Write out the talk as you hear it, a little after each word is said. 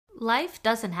Life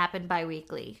doesn't happen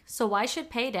bi-weekly, so why should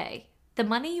payday? The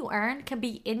money you earn can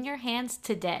be in your hands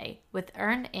today with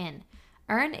EarnIn.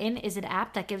 EarnIn is an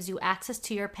app that gives you access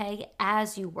to your pay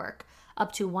as you work,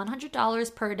 up to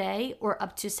 $100 per day or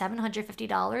up to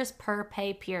 $750 per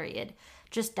pay period.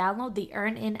 Just download the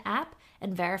EarnIn app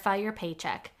and verify your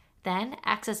paycheck. Then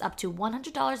access up to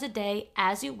 $100 a day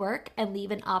as you work and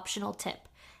leave an optional tip.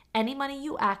 Any money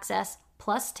you access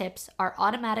plus tips are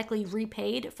automatically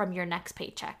repaid from your next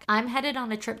paycheck. I'm headed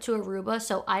on a trip to Aruba,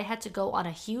 so I had to go on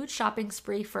a huge shopping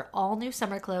spree for all new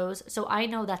summer clothes, so I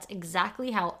know that's exactly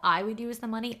how I would use the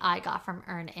money I got from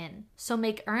EarnIn. So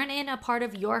make EarnIn a part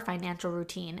of your financial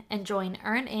routine and join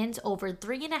EarnIn's over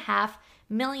 3.5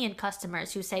 million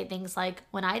customers who say things like,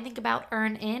 when I think about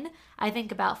EarnIn, I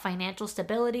think about financial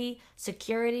stability,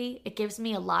 security. It gives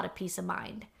me a lot of peace of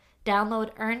mind.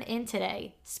 Download EarnIn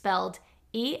today, spelled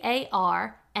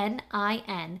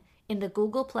EARNIN, in the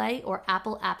Google Play or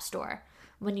Apple App Store.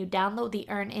 When you download the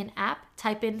EarnIn app,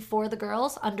 type in For the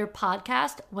Girls under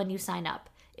podcast when you sign up.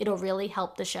 It'll really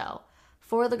help the show.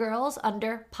 For the Girls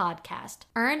under podcast.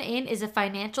 EarnIn is a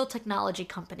financial technology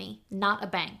company, not a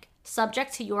bank.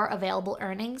 Subject to your available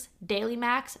earnings, daily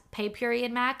max, pay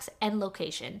period max, and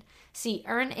location. See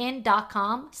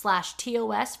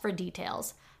earnin.com/TOS for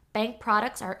details. Bank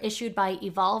products are issued by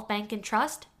Evolve Bank and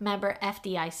Trust, member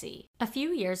FDIC. A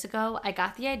few years ago, I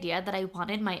got the idea that I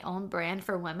wanted my own brand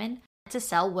for women to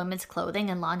sell women's clothing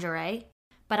and lingerie,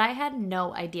 but I had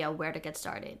no idea where to get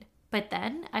started. But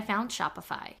then I found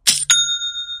Shopify.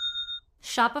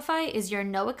 Shopify is your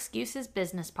no excuses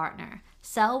business partner.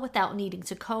 Sell without needing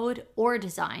to code or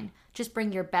design. Just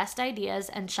bring your best ideas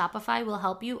and Shopify will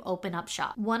help you open up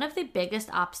shop. One of the biggest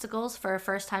obstacles for a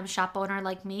first-time shop owner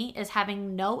like me is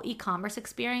having no e-commerce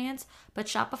experience, but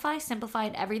Shopify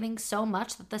simplified everything so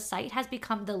much that the site has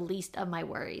become the least of my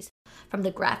worries. From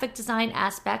the graphic design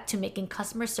aspect to making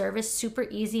customer service super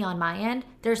easy on my end,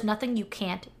 there's nothing you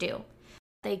can't do.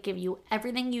 They give you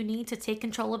everything you need to take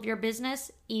control of your business,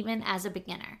 even as a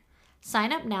beginner.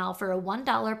 Sign up now for a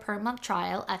 $1 per month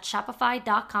trial at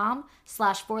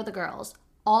shopify.com/forthegirls,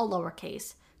 all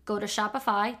lowercase. Go to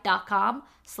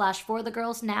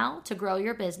shopify.com/forthegirls now to grow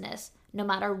your business, no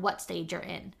matter what stage you're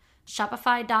in.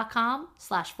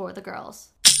 Shopify.com/forthegirls.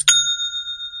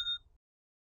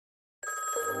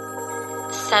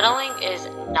 Settling is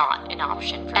not an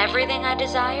option for me. Everything I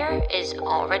desire is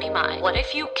already mine. What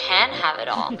if you can have it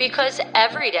all? Because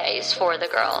every day is for the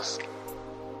girls.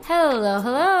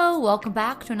 Hello. Welcome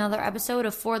back to another episode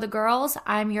of For the Girls.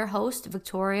 I'm your host,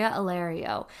 Victoria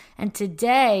Alario. And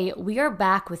today we are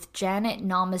back with Janet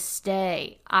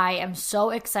Namaste. I am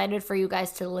so excited for you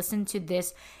guys to listen to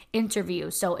this interview.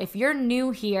 So if you're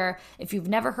new here, if you've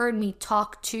never heard me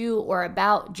talk to or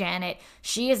about Janet,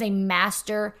 she is a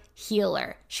master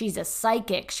healer. She's a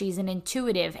psychic, she's an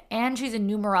intuitive, and she's a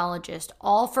numerologist,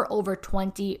 all for over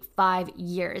 25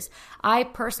 years. I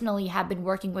personally have been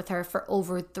working with her for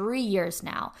over 3 years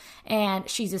now, and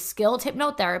she's a skilled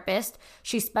hypnotherapist.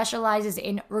 She specializes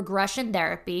in regression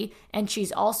therapy, and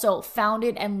she's also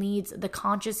founded and leads the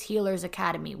Conscious Healers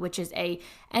Academy, which is a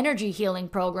energy healing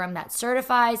program that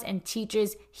certifies and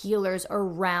teaches healers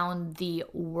around the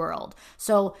world.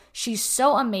 So she's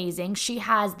so amazing. She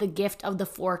has the gift of the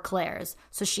 4 clairs.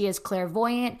 So she is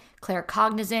clairvoyant,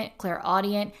 claircognizant,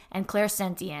 clairaudient, and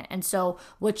clairsentient. And so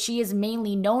what she is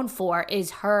mainly known for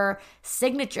is her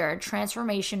signature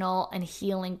transformational and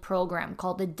healing program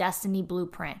called the Destiny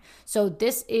Blueprint. So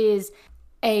this is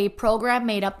a program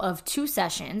made up of 2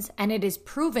 sessions, and it is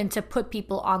proven to put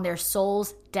people on their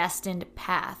soul's destined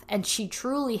path. And she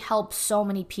truly helps so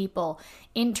many people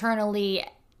internally,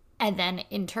 and then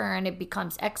in turn it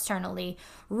becomes externally,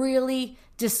 really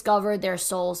discover their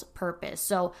soul's purpose.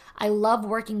 So I love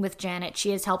working with Janet.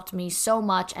 She has helped me so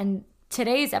much, and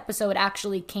today's episode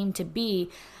actually came to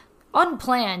be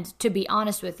unplanned, to be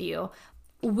honest with you.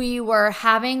 We were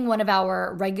having one of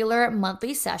our regular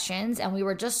monthly sessions and we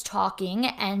were just talking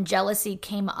and jealousy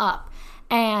came up.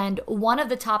 And one of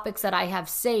the topics that I have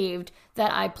saved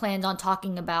that I planned on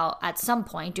talking about at some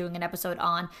point, doing an episode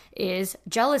on, is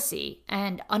jealousy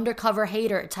and undercover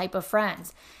hater type of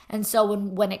friends. And so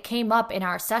when it came up in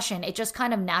our session, it just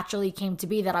kind of naturally came to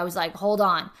be that I was like, hold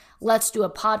on, let's do a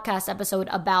podcast episode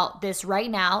about this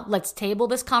right now. Let's table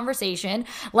this conversation.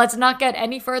 Let's not get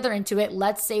any further into it.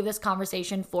 Let's save this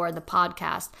conversation for the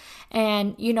podcast.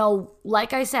 And, you know,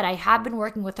 like I said, I have been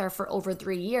working with her for over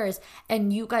 3 years,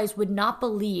 and you guys would not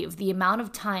believe the amount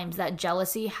of times that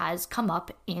jealousy has come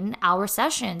up in our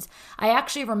sessions. I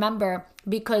actually remember,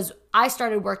 because I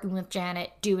started working with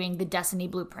Janet doing the Destiny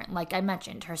Blueprint, like I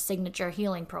mentioned, her signature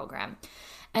healing program.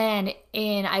 And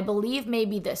in, I believe,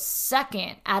 maybe the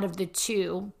second out of the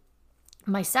two,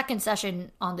 my second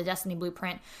session on the Destiny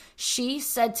Blueprint, she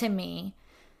said to me,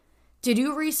 did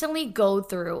you recently go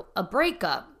through a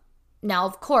breakup? Now,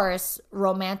 of course,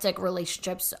 romantic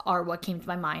relationships are what came to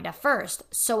my mind at first.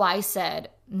 So I said,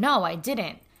 no, I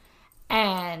didn't.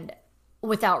 And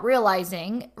without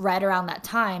realizing, right around that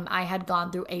time, I had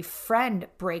gone through a friend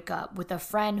breakup with a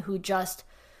friend who just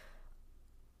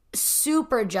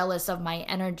super jealous of my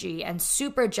energy and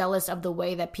super jealous of the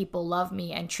way that people love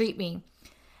me and treat me.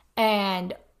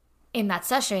 And in that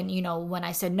session, when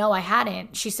I said, no, I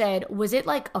hadn't, she said, was it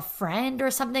like a friend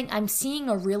or something? I'm seeing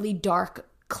a really dark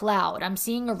cloud. I'm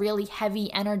seeing a really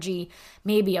heavy energy,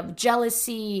 maybe of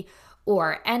jealousy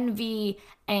or envy.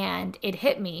 And it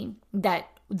hit me that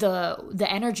the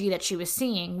energy that she was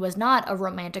seeing was not a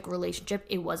romantic relationship.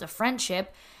 It was a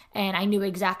friendship. And I knew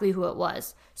exactly who it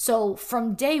was. So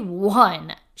from day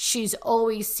one, she's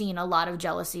always seen a lot of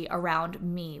jealousy around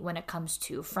me when it comes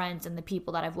to friends and the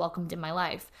people that I've welcomed in my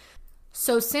life.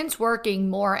 So since working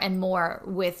more and more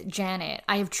with Janet,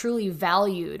 I have truly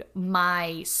valued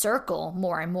my circle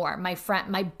more and more,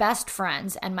 my best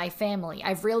friends and my family.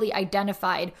 I've really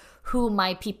identified who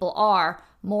my people are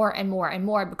more and more and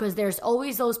more, because there's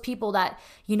always those people that,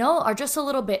 are just a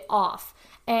little bit off.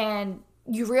 And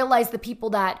you realize the people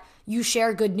that you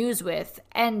share good news with,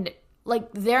 and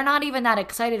like, they're not even that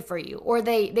excited for you, or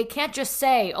they can't just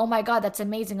say, oh my God, that's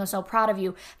amazing, I'm so proud of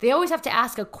you. They always have to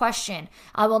ask a question.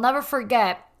 I will never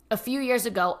forget a few years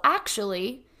ago,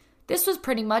 actually, this was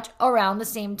pretty much around the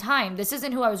same time. This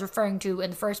isn't who I was referring to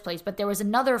in the first place, but there was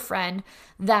another friend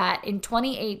that in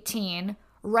 2018,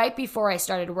 right before I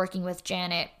started working with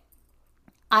Janet,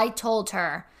 I told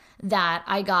her that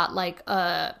I got like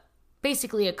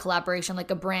basically a collaboration,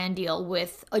 like a brand deal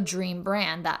with a dream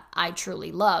brand that I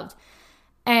truly loved.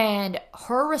 And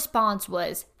her response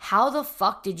was, how the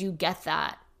fuck did you get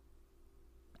that?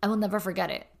 I will never forget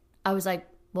it. I was like,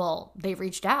 well, they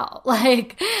reached out.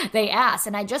 Like, they asked.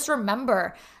 And I just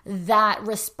remember that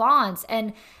response.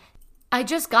 And I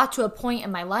just got to a point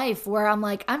in my life where I'm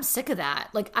like, I'm sick of that.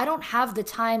 Like, I don't have the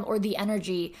time or the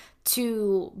energy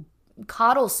to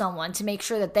coddle someone to make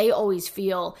sure that they always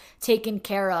feel taken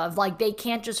care of. Like, they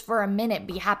can't just for a minute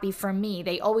be happy for me.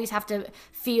 They always have to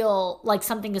feel like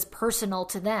something is personal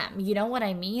to them. You know what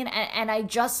I mean? And I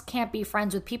just can't be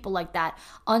friends with people like that.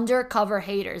 Undercover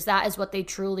haters. That is what they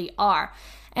truly are.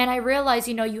 And I realize,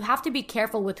 you have to be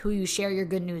careful with who you share your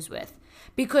good news with,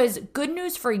 because good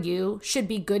news for you should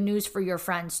be good news for your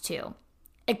friends too.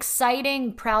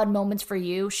 Exciting, proud moments for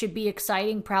you should be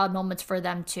exciting, proud moments for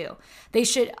them too.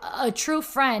 A true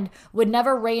friend would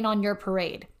never rain on your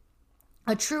parade.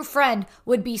 A true friend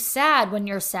would be sad when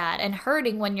you're sad and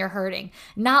hurting when you're hurting,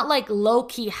 not like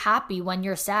low-key happy when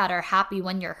you're sad or happy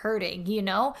when you're hurting,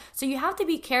 So you have to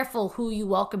be careful who you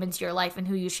welcome into your life and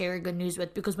who you share your good news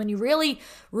with, because when you really,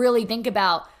 really think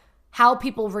about how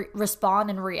people respond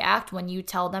and react when you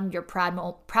tell them your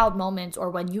proud moments, or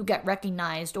when you get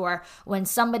recognized, or when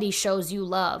somebody shows you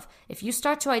love, if you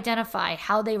start to identify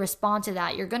how they respond to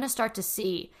that, you're going to start to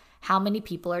see how many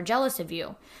people are jealous of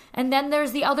you. And then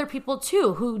there's the other people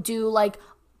too who do like,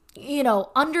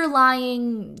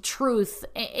 underlying truth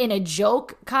in a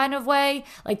joke kind of way.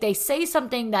 Like, they say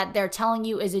something that they're telling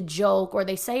you is a joke, or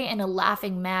they say it in a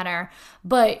laughing manner,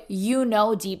 but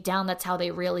deep down that's how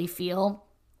they really feel.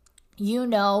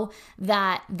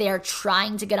 That they're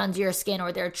trying to get under your skin,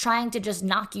 or they're trying to just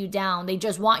knock you down. They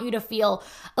just want you to feel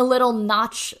a little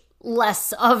notch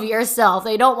less of yourself.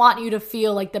 They don't want you to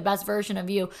feel like the best version of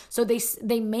you. So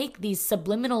they make these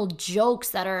subliminal jokes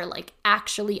that are like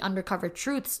actually undercover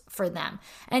truths for them.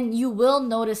 And you will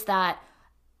notice that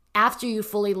after you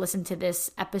fully listen to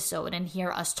this episode and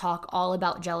hear us talk all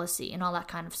about jealousy and all that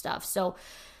kind of stuff. So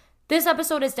this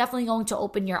episode is definitely going to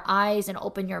open your eyes and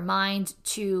open your mind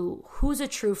to who's a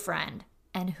true friend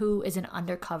and who is an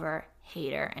undercover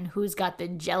hater and who's got the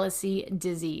jealousy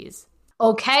disease.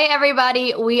 Okay,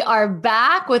 everybody, we are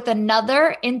back with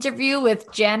another interview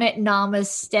with Janet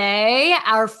Namaste.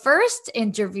 Our first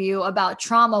interview about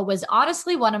trauma was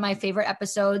honestly one of my favorite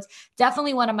episodes,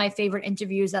 definitely one of my favorite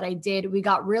interviews that I did. We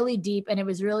got really deep and it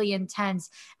was really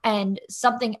intense. And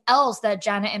something else that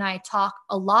Janet and I talk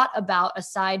a lot about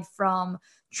aside from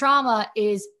trauma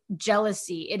is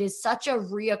jealousy. It is such a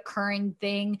reoccurring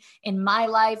thing in my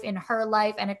life, in her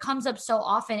life, and it comes up so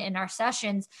often in our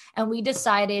sessions. And we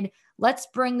decided, let's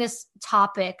bring this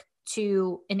topic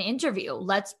to an interview.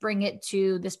 Let's bring it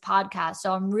to this podcast.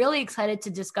 So I'm really excited to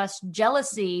discuss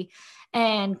jealousy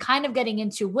and kind of getting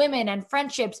into women and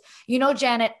friendships.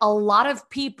 Janet, a lot of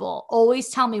people always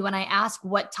tell me when I ask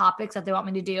what topics that they want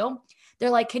me to do, they're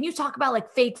like, can you talk about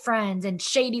like fake friends and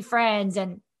shady friends?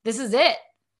 And this is it.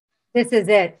 This is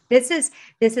it. This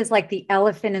is like the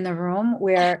elephant in the room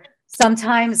where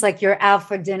sometimes like you're out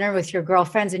for dinner with your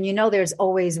girlfriends and there's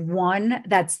always one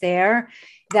that's there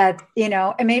that,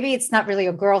 and maybe it's not really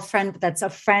a girlfriend, but that's a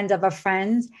friend of a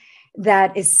friend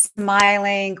that is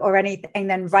smiling or anything. And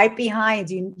then right behind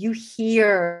you, you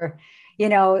hear,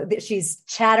 that she's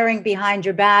chattering behind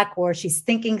your back or she's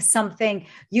thinking something.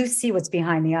 You see what's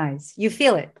behind the eyes. You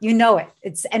feel it. You know it.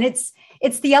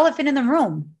 It's the elephant in the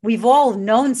room. We've all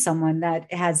known someone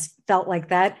that has felt like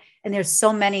that. And there's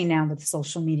so many now with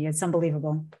social media. It's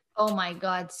unbelievable. Oh my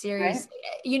God. Seriously.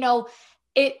 Right?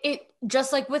 It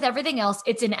just like with everything else,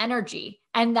 it's an energy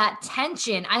and that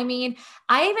tension. I mean,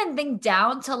 I even think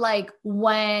down to like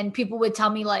when people would tell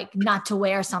me like not to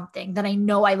wear something that I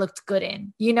know I looked good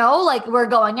in, like we're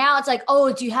going out. It's like,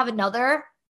 oh, do you have another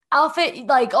outfit?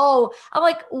 Like, oh, I'm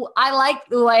like, I like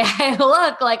the way I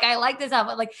look. Like, I like this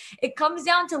outfit. Like, it comes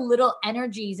down to little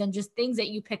energies and just things that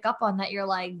you pick up on that you're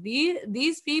like,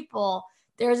 these people,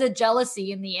 there's a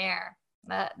jealousy in the air.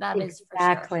 That is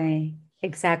for sure.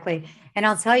 Exactly. And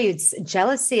I'll tell you,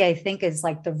 jealousy, I think, is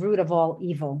like the root of all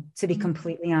evil, to be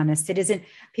completely honest. It isn't,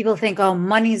 people think, oh,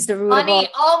 money's the root of all.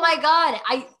 Oh my God.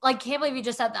 I can't believe you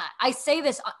just said that. I say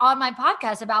this on my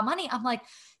podcast about money. I'm like,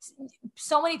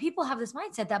 so many people have this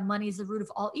mindset that money is the root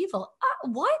of all evil.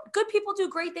 What? Good people do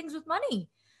great things with money.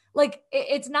 Like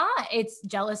it's not, it's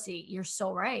jealousy. You're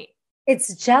so right.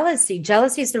 It's jealousy.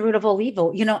 Jealousy is the root of all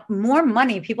evil. More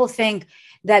money. People think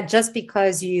that just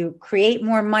because you create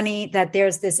more money, that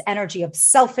there's this energy of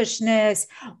selfishness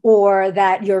or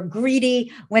that you're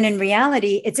greedy, when in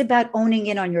reality, it's about owning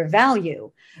in on your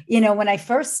value. When I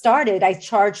first started, I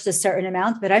charged a certain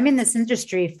amount, but I'm in this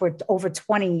industry for over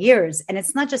 20 years. And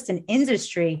it's not just an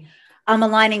industry. I'm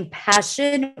aligning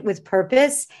passion with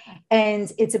purpose,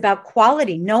 and it's about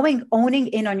quality, owning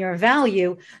in on your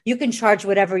value. You can charge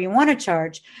whatever you want to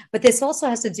charge, but this also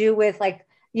has to do with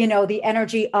the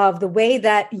energy of the way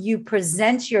that you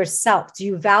present yourself. Do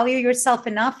you value yourself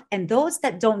enough? And those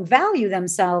that don't value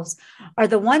themselves are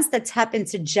the ones that tap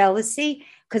into jealousy,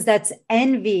 because that's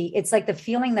envy. It's like the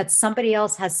feeling that somebody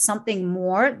else has something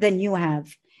more than you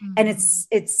have. And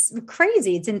it's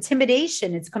crazy. It's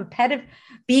intimidation. It's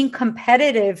being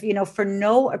competitive, for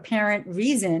no apparent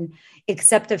reason,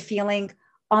 except a feeling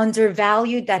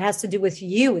undervalued that has to do with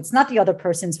you. It's not the other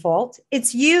person's fault.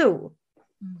 It's you.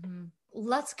 Mm-hmm.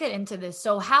 Let's get into this.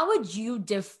 So how would you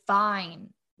define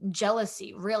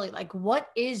jealousy? Really? Like, what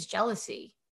is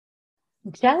jealousy?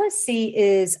 Jealousy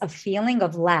is a feeling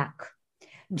of lack.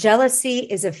 Jealousy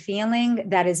is a feeling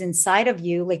that is inside of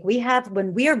you. Like we have,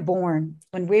 when we're born,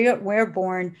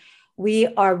 we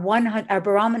are 100,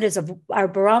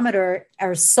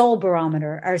 our soul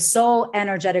barometer, our soul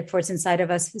energetic force inside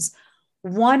of us is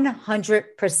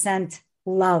 100%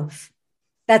 love.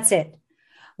 That's it.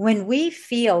 When we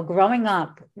feel growing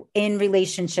up in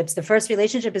relationships, the first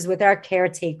relationship is with our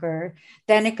caretaker.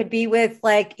 Then it could be with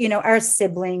our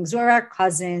siblings or our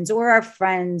cousins or our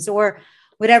friends or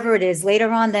whatever it is. Later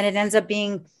on, then it ends up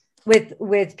being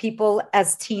with people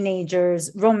as teenagers,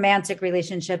 romantic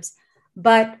relationships.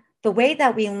 But the way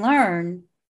that we learn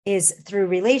is through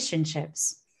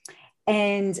relationships.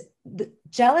 And the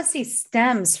jealousy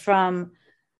stems from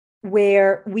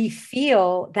where we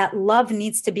feel that love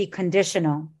needs to be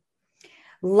conditional.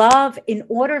 Love, in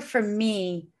order for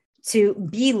me to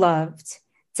be loved,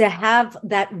 to have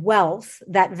that wealth,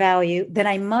 that value, then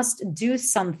I must do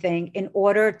something in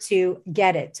order to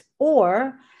get it.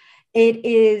 Or it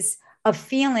is a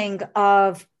feeling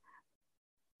of,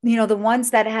 the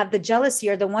ones that have the jealousy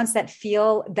are the ones that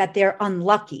feel that they're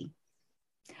unlucky.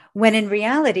 When in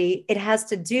reality, it has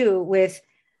to do with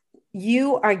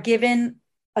you are given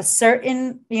a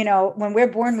certain, when we're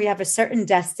born, we have a certain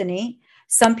destiny.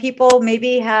 Some people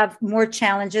maybe have more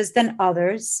challenges than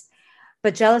others.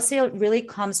 But jealousy really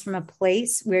comes from a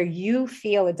place where you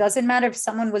feel, it doesn't matter if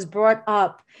someone was brought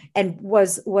up and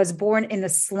was born in the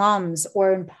slums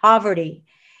or in poverty.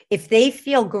 If they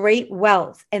feel great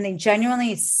wealth and they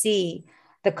genuinely see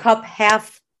the cup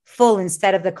half full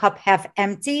instead of the cup half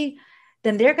empty,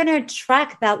 then they're going to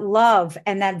attract that love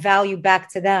and that value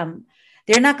back to them.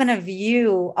 They're not going to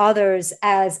view others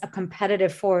as a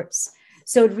competitive force.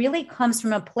 So it really comes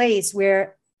from a place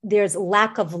where there's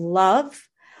lack of love,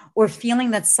 or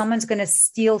feeling that someone's going to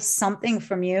steal something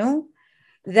from you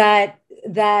that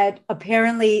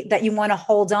apparently that you want to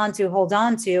hold on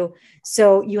to.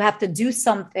 So you have to do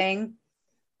something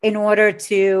in order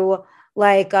to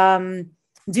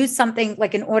do something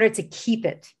in order to keep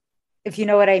it, if you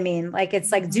know what I mean. Like,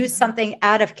 it's like do something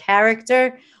out of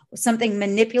character something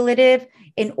manipulative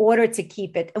in order to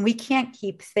keep it. And we can't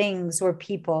keep things or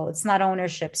people. It's not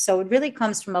ownership. So it really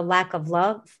comes from a lack of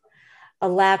love, a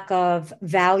lack of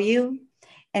value,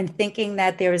 and thinking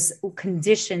that there's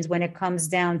conditions when it comes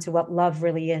down to what love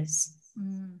really is.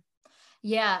 Mm.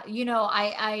 Yeah,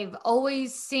 I've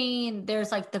always seen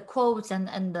there's like the quotes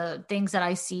and the things that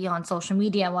I see on social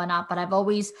media and whatnot, but I've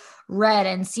always read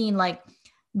and seen like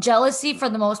jealousy for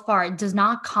the most part does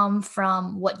not come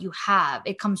from what you have.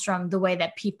 It comes from the way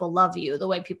that people love you, the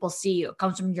way people see you. It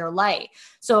comes from your light.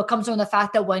 So it comes from the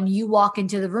fact that when you walk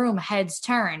into the room, heads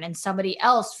turn and somebody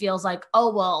else feels like,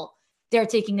 oh, well, they're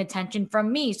taking attention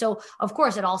from me. So of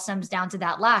course it all stems down to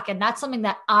that lack. And that's something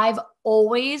that I've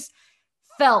always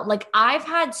felt like. I've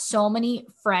had so many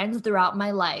friends throughout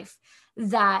my life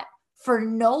that for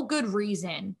no good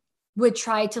reason would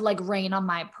try to like rain on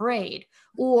my parade,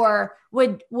 or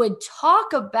would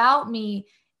talk about me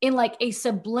in like a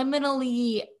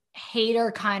subliminally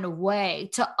hater kind of way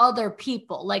to other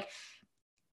people. Like,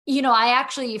 I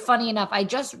actually, funny enough, I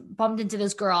just bumped into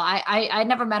this girl. I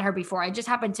never met her before. I just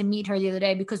happened to meet her the other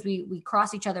day because we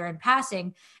crossed each other in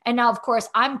passing. And now, of course,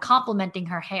 I'm complimenting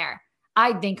her hair.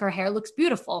 I think her hair looks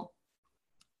beautiful.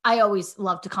 I always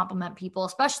love to compliment people,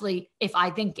 especially if I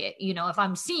think it. If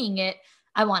I'm seeing it,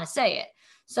 I want to say it.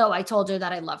 So I told her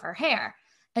that I love her hair.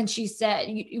 And she said,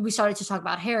 we started to talk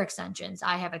about hair extensions.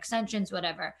 I have extensions,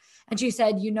 whatever. And she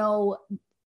said,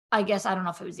 I guess, I don't know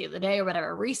if it was the other day or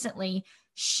whatever, recently,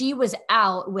 she was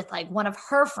out with like one of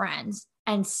her friends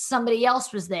and somebody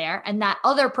else was there. And that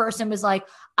other person was like,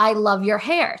 I love your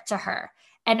hair to her.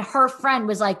 And her friend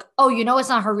was like, oh, it's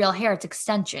not her real hair, it's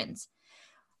extensions.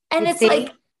 And it's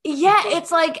like, yeah,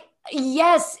 it's like,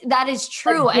 yes, that is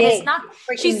true. And it's not,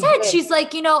 she said, she's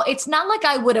like, it's not like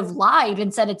I would have lied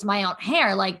and said it's my own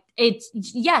hair. Like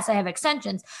yes, I have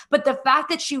extensions. But the fact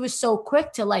that she was so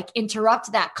quick to like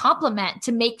interrupt that compliment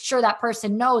to make sure that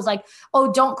person knows like,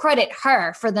 oh, don't credit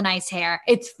her for the nice hair.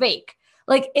 It's fake.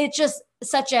 Like, it's just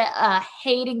such a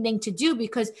hating thing to do,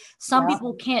 because some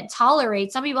people can't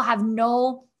tolerate, some people have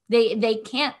they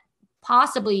can't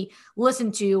possibly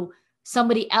listen to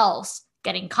somebody else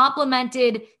getting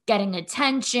complimented, getting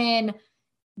attention,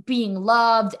 being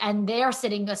loved, and they're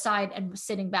sitting aside and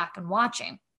sitting back and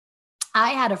watching.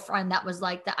 I had a friend that was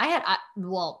like that. I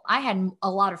had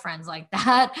a lot of friends like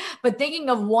that, but thinking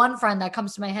of one friend that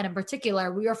comes to my head in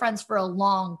particular, we were friends for a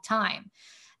long time.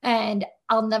 And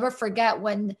I'll never forget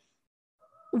when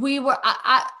we were,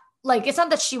 like, it's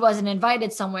not that she wasn't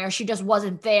invited somewhere. She just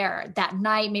wasn't there that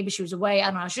night. Maybe she was away.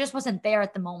 I don't know. She just wasn't there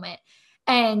at the moment.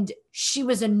 And she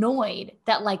was annoyed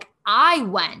that like I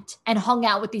went and hung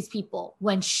out with these people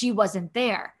when she wasn't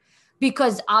there,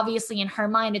 because obviously in her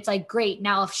mind, it's like, great.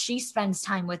 Now, if she spends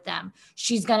time with them,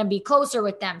 she's going to be closer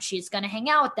with them. She's going to hang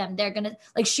out with them. They're going to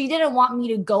like, she didn't want me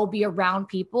to go be around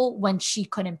people when she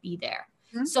couldn't be there.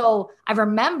 Mm-hmm. So I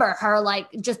remember her, like,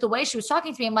 just the way she was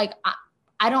talking to me. I'm like,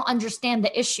 I don't understand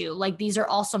the issue. Like, these are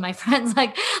also my friends.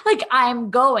 Like I'm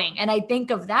going. And I think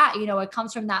of that, it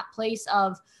comes from that place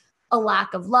of a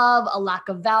lack of love, a lack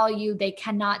of value. They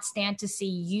cannot stand to see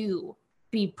you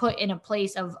be put in a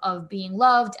place of being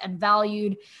loved and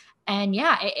valued. And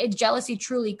yeah, jealousy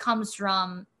truly comes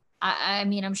from, I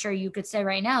mean, I'm sure you could say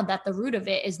right now that the root of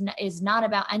it is not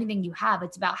about anything you have.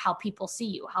 It's about how people see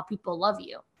you, how people love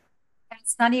you.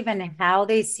 It's not even how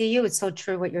they see you. It's so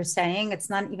true what you're saying. It's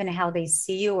not even how they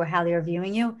see you or how they're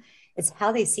viewing you. It's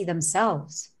how they see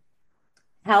themselves,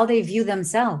 how they view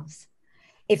themselves.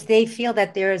 If they feel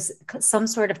that there's some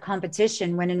sort of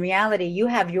competition, when in reality, you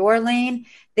have your lane,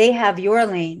 they have your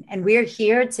lane, and we're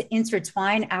here to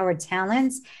intertwine our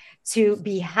talents, to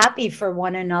be happy for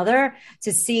one another,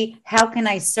 to see how can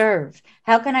I serve?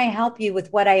 How can I help you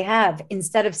with what I have?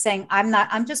 Instead of saying,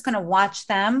 I'm just going to watch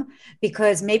them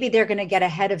because maybe they're going to get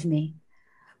ahead of me.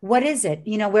 What is it?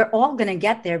 We're all going to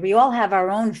get there. We all have our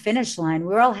own finish line.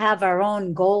 We all have our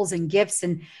own goals and gifts,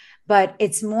 but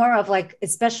it's more of like,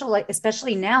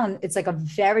 especially now, it's like a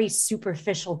very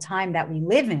superficial time that we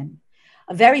live in,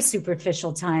 a very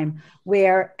superficial time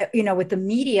where, with the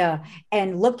media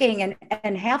and looking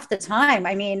and half the time,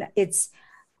 I mean, it's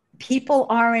people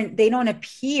they don't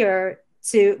appear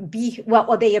to be,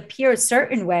 well, they appear a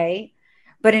certain way,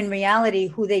 but in reality,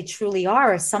 who they truly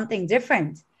are is something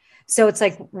different. So it's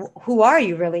like, who are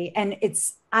you really? And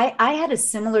I had a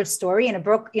similar story, and it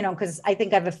broke, because I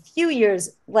think I have a few years,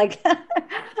 like I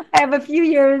have a few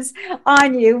years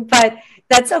on you, but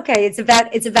that's okay. It's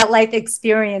about life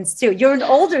experience too. You're an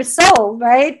older soul,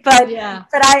 right? But yeah.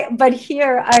 But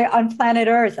here on planet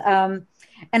Earth, and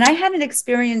I had an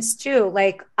experience too.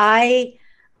 Like I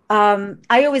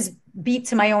always beat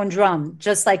to my own drum,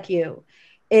 just like you.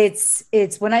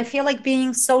 It's when I feel like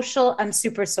being social, I'm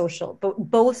super social. But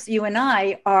both you and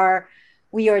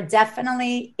we are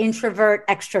definitely introvert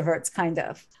extroverts kind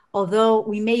of. Although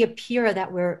we may appear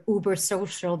that we're uber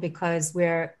social because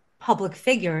we're public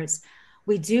figures,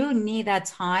 we do need that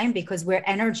time because we're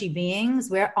energy beings.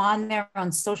 We're on there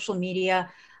on social media.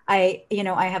 I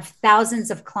have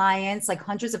thousands of clients, like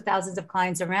hundreds of thousands of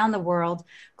clients around the world.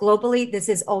 Globally, this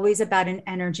is always about an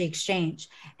energy exchange.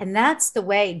 And that's the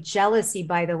way jealousy,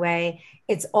 by the way,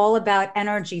 it's all about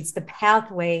energy. It's the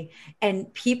pathway.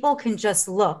 And people can just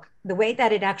look. The way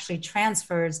that it actually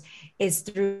transfers is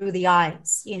through the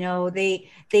eyes.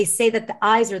 They say that the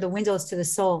eyes are the windows to the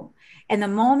soul. And the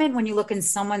moment when you look in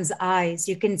someone's eyes,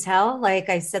 you can tell, like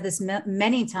I said this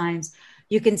many times,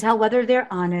 you can tell whether they're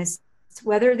honest,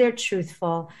 whether they're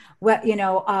truthful,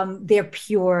 they're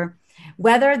pure,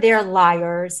 whether they're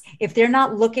liars, if they're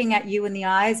not looking at you in the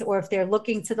eyes, or if they're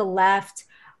looking to the left,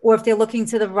 or if they're looking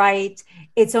to the right.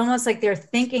 It's almost like they're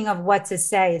thinking of what to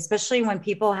say, especially when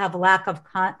people have lack of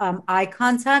eye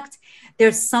contact.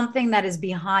 There's something that is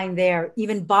behind there,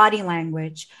 even body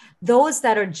language. Those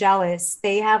that are jealous,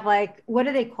 they have, like, what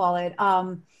do they call it?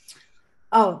 Oh,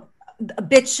 a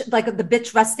bitch, like the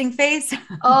bitch resting face.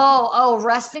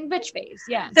 Resting bitch face.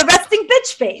 Yeah. The resting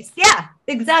bitch face. Yeah,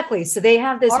 exactly. So they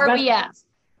have this RBF.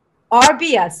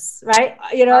 RBS, right?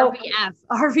 RBF.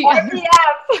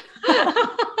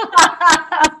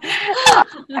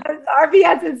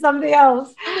 RBS is something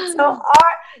else. So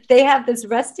they have this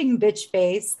resting bitch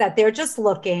face that they're just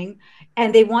looking,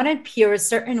 and they want to appear a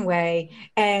certain way,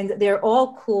 and they're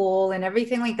all cool and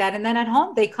everything like that. And then at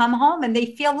home, they come home and they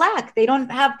feel lack. They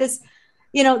don't have this,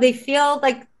 they feel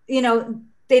like,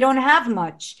 they don't have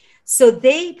much. So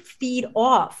they feed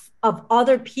off of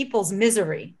other people's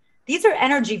misery. These are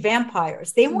energy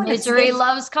vampires. They want misery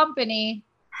loves company.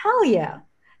 Hell yeah.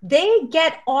 They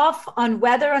get off on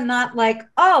whether or not, like,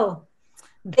 oh,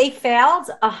 they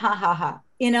failed.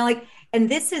 And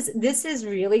this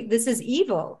is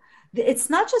evil. It's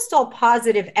not just all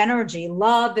positive energy,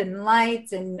 love and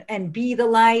light and be the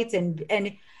light.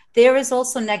 And there is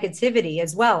also negativity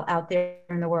as well out there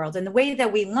in the world. And the way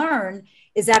that we learn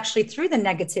is actually through the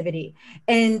negativity.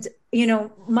 And,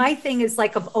 my thing is,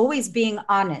 like, of always being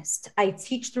honest. I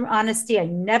teach through honesty. I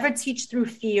never teach through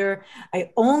fear. I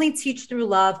only teach through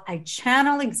love. I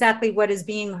channel exactly what is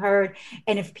being heard.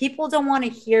 And if people don't want to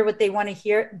hear what they want to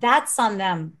hear, that's on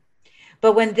them.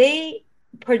 But when they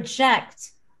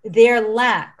project their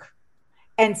lack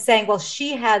and saying, well,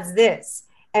 she has this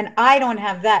and I don't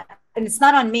have that, and it's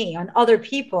not on me, on other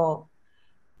people,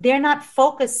 they're not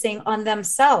focusing on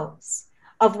themselves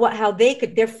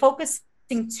they're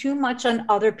focusing too much on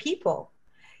other people.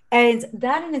 And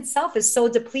that in itself is so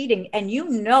depleting. And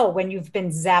when you've been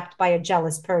zapped by a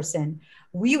jealous person,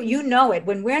 you know it.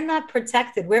 When we're not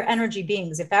protected, we're energy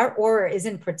beings. If our aura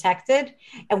isn't protected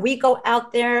and we go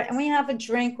out there and we have a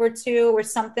drink or two or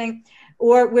something,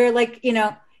 or we're like,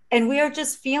 and we're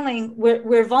just feeling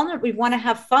we're vulnerable, we want to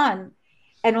have fun.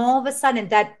 And all of a sudden,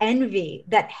 that envy,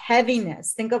 that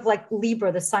heaviness, think of like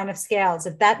Libra, the sign of scales.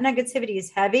 If that negativity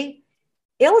is heavy,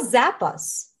 it'll zap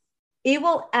us. It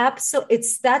will absolutely,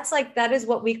 that is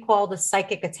what we call the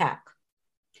psychic attack.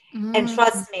 Mm-hmm. And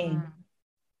trust me,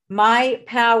 my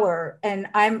power, and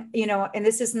I'm, and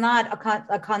this is not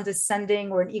a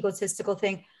condescending or an egotistical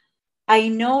thing. I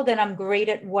know that I'm great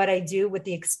at what I do with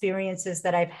the experiences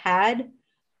that I've had.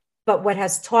 But what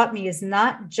has taught me is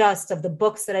not just of the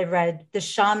books that I've read, the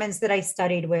shamans that I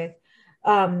studied with,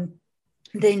 the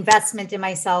investment in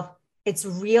myself. It's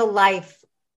real life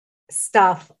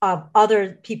stuff of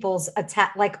other people's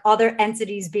attack, like other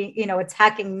entities being,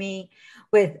 attacking me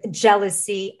with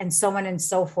jealousy and so on and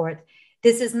so forth.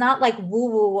 This is not like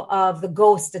woo-woo of the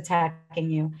ghost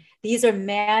attacking you. These are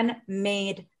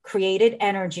man-made created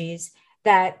energies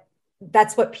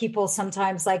that's what people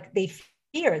sometimes, like, they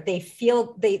fear. They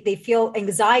feel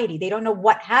anxiety. They don't know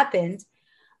what happened,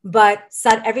 but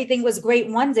everything was great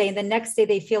one day, and the next day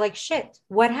they feel like shit.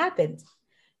 What happened?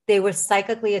 They were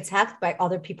psychically attacked by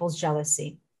other people's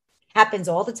jealousy. Happens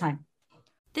all the time.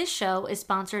 This show is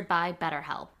sponsored by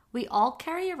BetterHelp. We all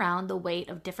carry around the weight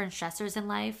of different stressors in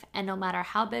life, and no matter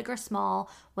how big or small,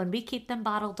 when we keep them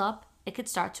bottled up, it could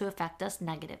start to affect us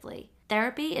negatively.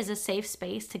 Therapy is a safe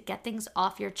space to get things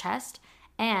off your chest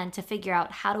and to figure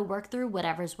out how to work through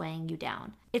whatever's weighing you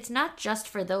down. It's not just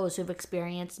for those who've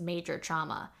experienced major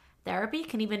trauma. Therapy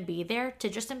can even be there to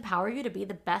just empower you to be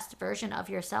the best version of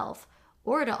yourself,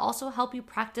 or to also help you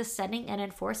practice setting and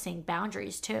enforcing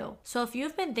boundaries too. So if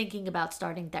you've been thinking about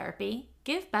starting therapy,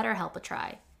 give BetterHelp a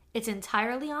try. It's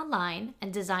entirely online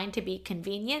and designed to be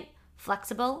convenient,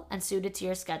 flexible, and suited to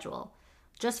your schedule.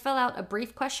 Just fill out a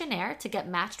brief questionnaire to get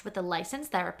matched with a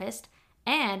licensed therapist,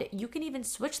 and you can even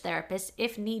switch therapists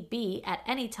if need be at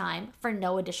any time for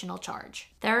no additional charge.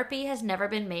 Therapy has never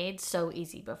been made so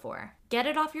easy before. Get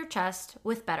it off your chest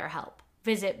with BetterHelp.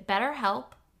 Visit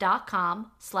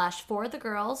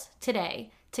betterhelp.com/forthegirls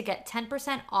today to get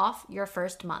 10% off your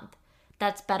first month.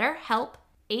 That's BetterHelp,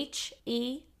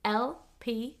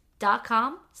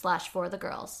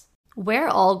 HELP.com/forthegirls. We're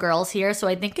all girls here, so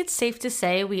I think it's safe to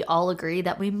say we all agree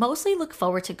that we mostly look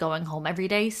forward to going home every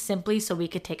day simply so we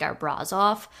could take our bras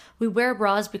off. We wear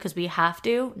bras because we have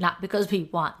to, not because we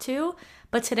want to.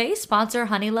 But today's sponsor,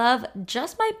 Honeylove,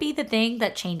 just might be the thing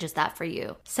that changes that for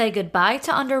you. Say goodbye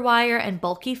to underwire and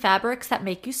bulky fabrics that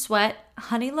make you sweat.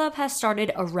 Honeylove has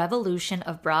started a revolution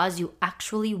of bras you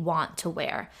actually want to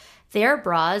wear. Their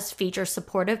bras feature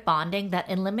supportive bonding that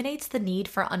eliminates the need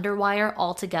for underwire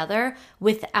altogether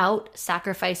without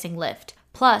sacrificing lift.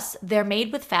 Plus, they're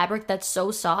made with fabric that's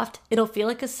so soft, it'll feel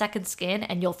like a second skin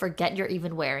and you'll forget you're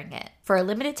even wearing it. For a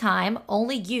limited time,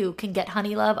 only you can get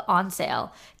Honeylove on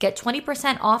sale. Get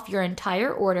 20% off your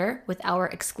entire order with our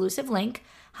exclusive link,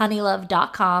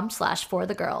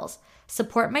 honeylove.com/forthegirls.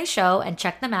 Support my show and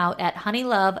check them out at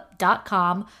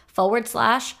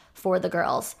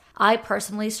honeylove.com/forthegirls. I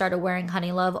personally started wearing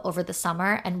Honeylove over the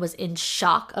summer and was in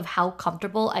shock of how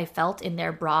comfortable I felt in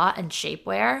their bra and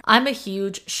shapewear. I'm a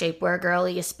huge shapewear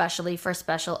girly, especially for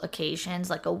special occasions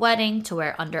like a wedding, to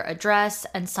wear under a dress,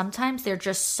 and sometimes they're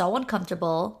just so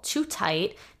uncomfortable, too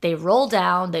tight, they roll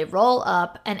down, they roll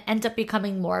up, and end up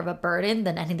becoming more of a burden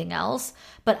than anything else.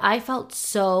 But I felt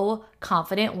so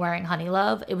confident wearing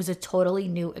Honeylove. It was a totally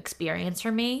new experience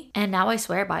for me, and now I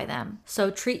swear by them.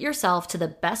 So treat yourself to the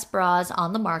best bras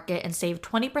on the market and save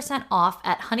 20% off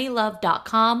at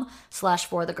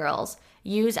honeylove.com/forthegirls.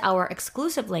 Use our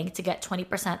exclusive link to get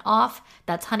 20% off.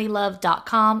 That's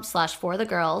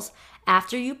honeylove.com/forthegirls.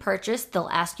 After you purchase, they'll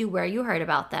ask you where you heard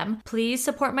about them. Please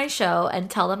support my show and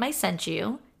tell them I sent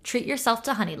you. Treat yourself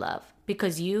to Honeylove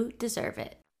because you deserve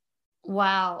it.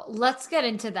 Wow. Let's get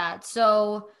into that.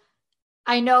 So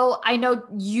I know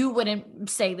you wouldn't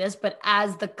say this, but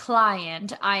as the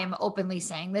client, I am openly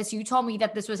saying this. You told me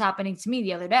that this was happening to me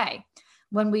the other day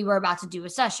when we were about to do a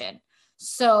session.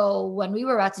 So when we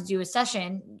were about to do a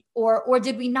session, or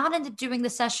did we not end up doing the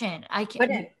session? I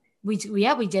can't. We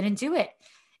didn't do it.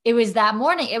 It was that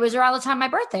morning. It was around the time of my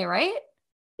birthday, right?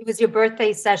 It was your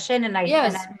birthday session,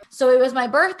 So it was my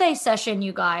birthday session,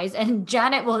 you guys. And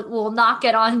Janet will not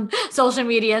get on social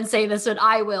media and say this, but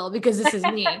I will, because this is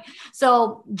me.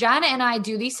 So Janet and I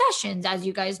do these sessions. As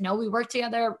you guys know, we work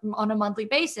together on a monthly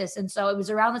basis. And so it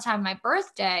was around the time of my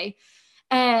birthday.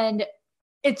 And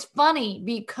it's funny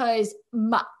because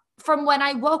from when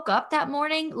I woke up that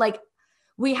morning, like,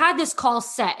 we had this call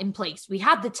set in place. We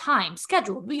had the time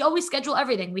scheduled. We always schedule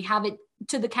everything. We have it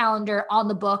to the calendar, on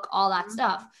the book, all that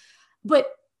stuff. But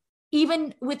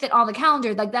even with it on the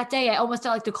calendar, like that day, I almost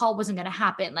felt like the call wasn't going to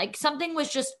happen. Like something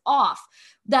was just off.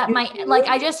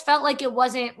 I just felt like it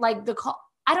wasn't like the call.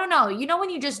 I don't know. You know,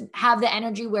 when you just have the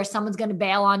energy where someone's going to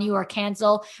bail on you or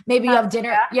cancel, maybe you have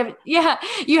dinner.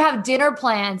 You have dinner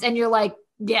plans and you're like,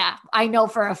 yeah, I know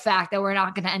for a fact that we're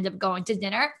not going to end up going to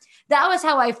dinner. That was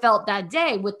how I felt that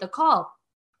day with the call.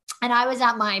 And I was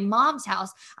at my mom's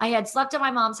house. I had slept at my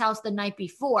mom's house the night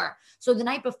before. So the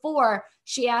night before,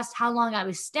 she asked how long I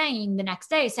was staying. The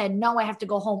next day I said, no, I have to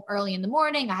go home early in the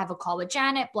morning. I have a call with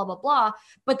Janet, blah, blah, blah.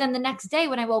 But then the next day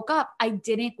when I woke up, I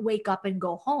didn't wake up and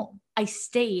go home. I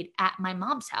stayed at my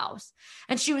mom's house.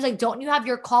 And she was like, don't you have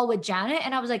your call with Janet?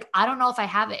 And I was like, I don't know if I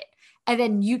have it. And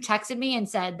then you texted me and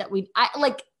said that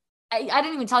I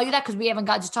didn't even tell you that because we haven't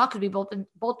got to talk because we've both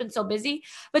been so busy.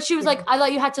 But she was like, I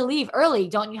thought you had to leave early.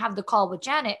 Don't you have the call with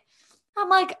Janet? I'm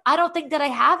like, I don't think that I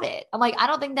have it. I'm like, I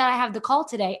don't think that I have the call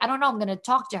today. I don't know. I'm going to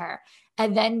talk to her.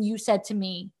 And then you said to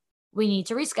me, we need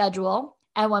to reschedule.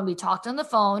 And when we talked on the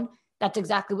phone, that's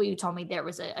exactly what you told me. There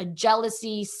was a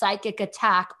jealousy psychic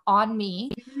attack on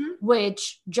me,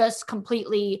 which just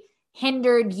completely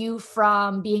hindered you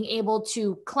from being able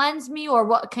to cleanse me, or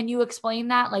what? Can you explain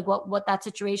that? Like what that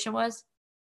situation was?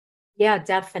 Yeah,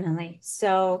 definitely.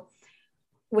 So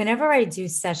whenever I do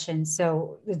sessions,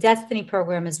 so the Destiny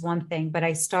program is one thing, but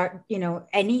I start,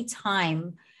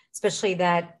 anytime, especially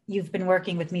that you've been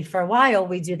working with me for a while,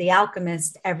 we do the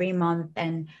Alchemist every month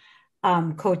and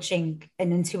coaching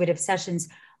and intuitive sessions,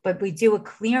 but we do a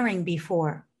clearing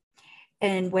before.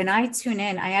 And when I tune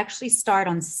in, I actually start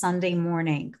on Sunday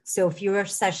morning. So if your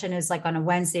session is like on a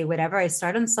Wednesday, whatever, I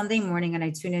start on Sunday morning and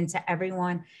I tune into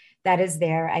everyone that is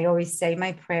there. I always say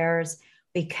my prayers,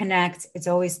 we connect. It's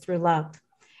always through love.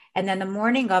 And then the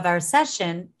morning of our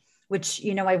session, which,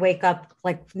 I wake up,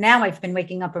 like now I've been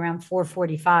waking up around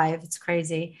 4:45. It's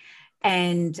crazy.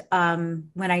 And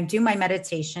when I do my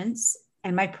meditations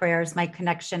and my prayers, my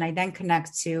connection, I then connect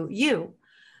to you.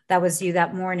 That was you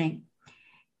that morning.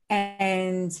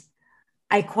 And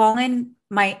I call in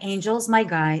my angels, my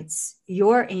guides,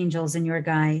 your angels and your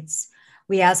guides.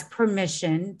 We ask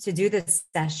permission to do this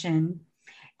session.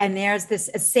 And there's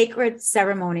a sacred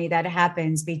ceremony that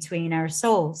happens between our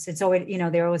souls. It's always,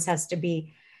 there always has to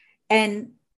be. And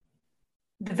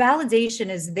the validation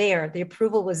is there. The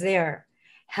approval was there.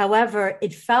 However,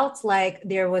 it felt like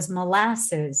there was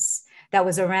molasses that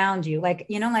was around you. Like,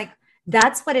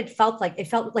 that's what it felt like. It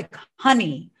felt like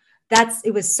honey.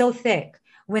 It was so thick.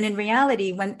 When in reality,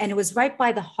 and it was right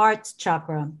by the heart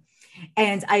chakra.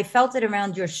 And I felt it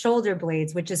around your shoulder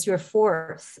blades, which is your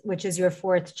fourth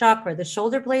chakra. The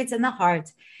shoulder blades and the heart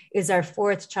is our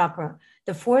fourth chakra.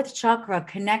 The fourth chakra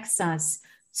connects us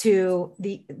to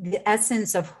the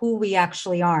essence of who we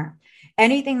actually are.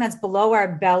 Anything that's below our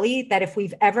belly, that if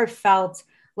we've ever felt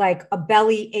like a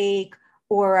belly ache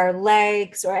or our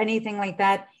legs or anything like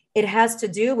that, it has to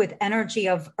do with energy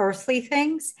of earthly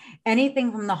things.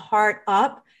 Anything from the heart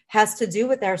up has to do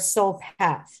with our soul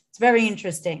path. It's very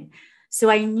interesting. So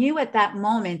I knew at that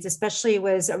moment, especially it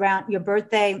was around your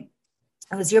birthday,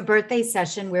 it was your birthday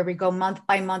session where we go month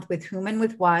by month with whom and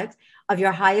with what of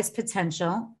your highest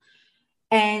potential.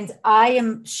 And I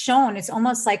am shown, it's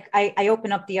almost like I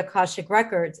open up the Akashic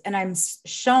records and I'm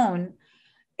shown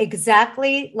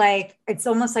exactly, like, it's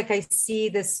almost like I see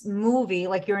this movie,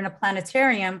 like you're in a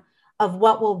planetarium of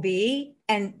what will be,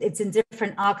 and it's in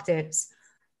different octaves.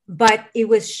 But it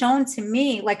was shown to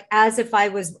me like as if I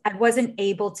wasn't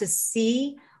able to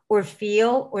see or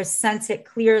feel or sense it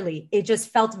clearly. It just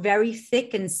felt very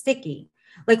thick and sticky,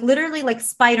 like literally like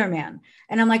Spider-Man.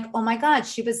 And I'm like, oh my God,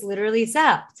 she was literally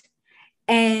zapped.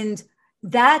 And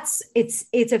it's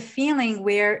a feeling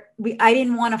where I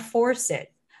didn't want to force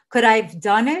it. Could I have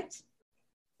done it?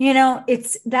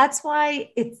 That's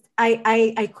why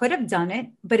I could have done it,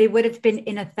 but it would have been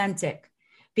inauthentic,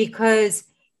 because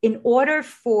in order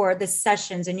for the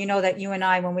sessions, and that you and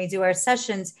I, when we do our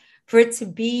sessions, for it to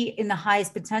be in the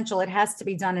highest potential, it has to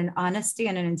be done in honesty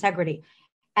and in integrity.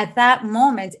 At that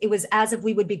moment, it was as if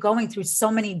we would be going through so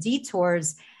many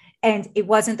detours and it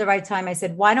wasn't the right time. I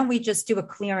said, why don't we just do a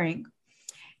clearing?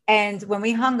 And when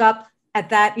we hung up at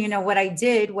that, what I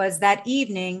did was that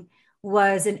evening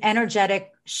was an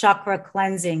energetic chakra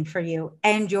cleansing for you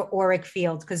and your auric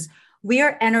field, because we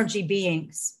are energy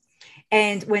beings.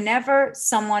 And whenever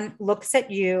someone looks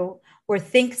at you or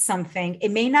thinks something, it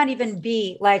may not even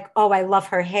be like, oh, I love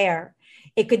her hair.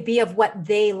 It could be of what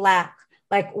they lack.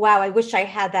 Like, wow, I wish I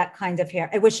had that kind of hair.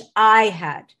 I wish I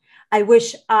had.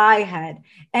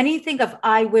 Anything of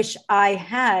I wish I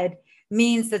had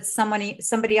means that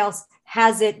somebody else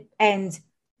has it, and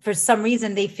for some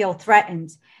reason they feel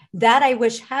threatened. That I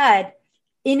wish had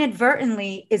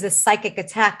inadvertently is a psychic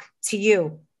attack to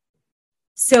you.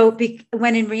 So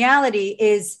when in reality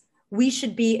is we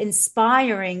should be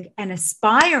inspiring and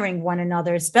aspiring one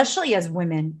another, especially as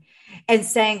women, and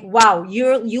saying, wow,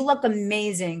 you look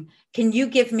amazing. Can you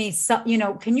give me some,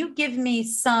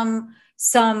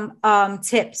 some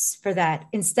tips for that?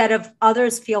 Instead of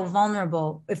others feel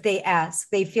vulnerable if they ask,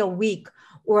 they feel weak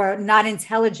or not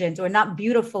intelligent or not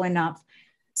beautiful enough.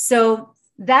 So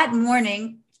that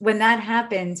morning when that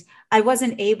happened, I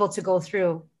wasn't able to go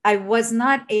through. I was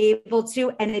not able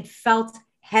to, and it felt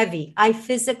heavy. I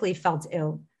physically felt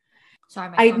ill.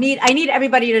 Sorry, I need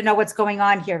everybody to know what's going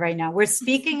on here right now. We're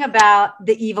speaking about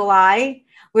the evil eye.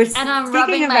 I'm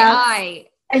rubbing my eye.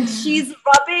 And she's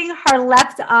rubbing her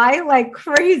left eye like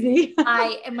crazy.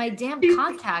 My damn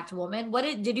contact, woman.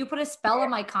 Did you put a spell on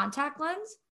my contact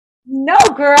lens? No,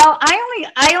 girl.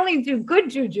 I only do good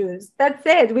jujus. That's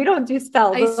it. We don't do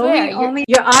spells. I swear. Only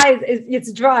your eyes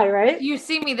it's dry, right? You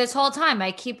see me this whole time.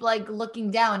 I keep like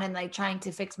looking down and like trying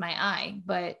to fix my eye,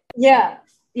 but yeah.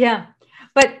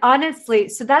 But honestly,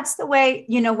 so that's the way,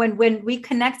 when we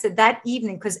connected that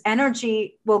evening, because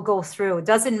energy will go through. It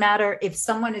doesn't matter if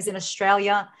someone is in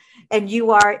Australia and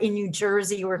you are in New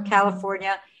Jersey or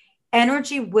California,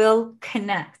 energy will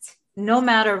connect no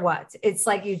matter what. It's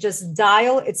like you just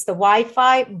dial, it's the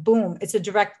Wi-Fi, boom, it's a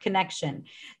direct connection.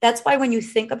 That's why when you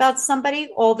think about somebody,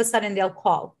 all of a sudden they'll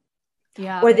call,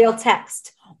 or they'll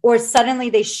text, or suddenly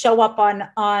they show up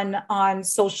on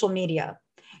social media.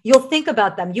 You'll think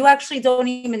about them. You actually don't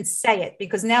even say it,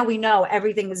 because now we know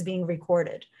everything is being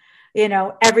recorded.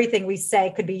 Everything we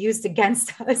say could be used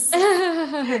against us.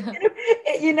 When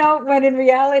in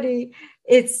reality,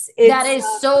 it's that is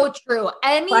so true.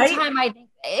 Anytime, right? I think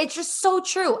it's just so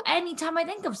true. Anytime I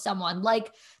think of someone,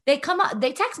 like they come up,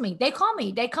 they text me, they call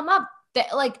me, they come up,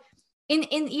 like in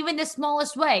even the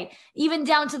smallest way, even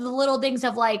down to the little things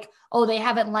of like, oh, they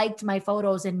haven't liked my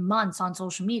photos in months on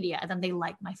social media, and then they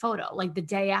like my photo like the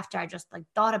day after I just like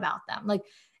thought about them. Like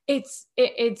it's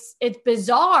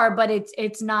bizarre, but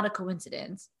it's not a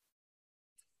coincidence.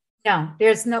 No,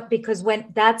 there's no, because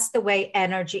when that's the way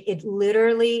energy, it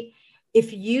literally,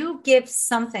 if you give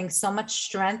something so much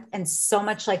strength and so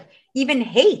much like even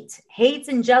hate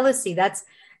and jealousy, that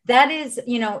is,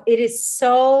 it is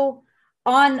so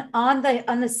on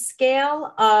the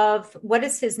scale of, what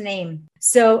is his name?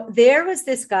 So there was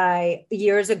this guy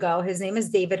years ago, his name is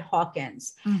David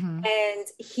Hawkins. And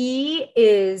he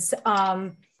is,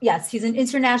 yes, he's an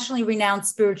internationally renowned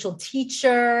spiritual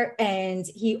teacher. And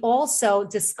he also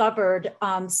discovered,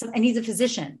 and he's a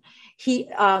physician. He's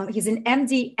an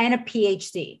MD and a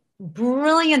PhD,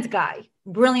 brilliant guy.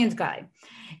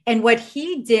 And what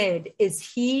he did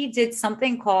is he did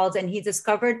something called, and he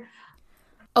discovered.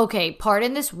 Okay,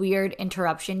 pardon this weird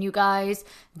interruption, you guys.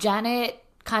 Janet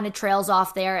kind of trails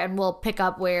off there and we'll pick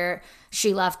up where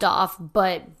she left off,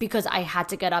 but because I had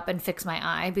to get up and fix my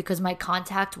eye because my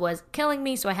contact was killing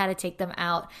me, so I had to take them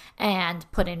out and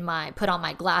put on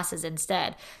my glasses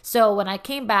instead. So when I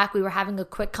came back, we were having a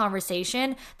quick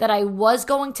conversation that I was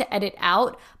going to edit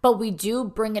out, but we do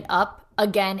bring it up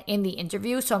again in the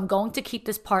interview. So I'm going to keep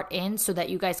this part in so that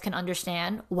you guys can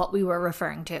understand what we were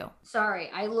referring to. Sorry,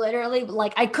 I literally,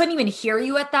 I couldn't even hear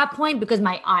you at that point because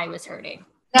my eye was hurting.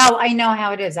 No, I know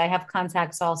how it is. I have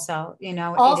contacts also,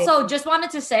 Also, just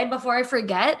wanted to say before I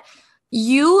forget,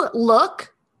 you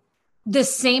look the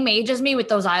same age as me with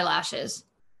those eyelashes.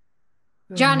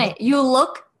 Mm-hmm. Janet, you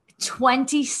look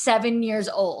 27 years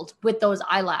old with those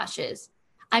eyelashes.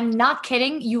 I'm not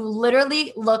kidding. You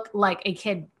literally look like a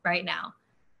kid right now.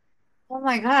 Oh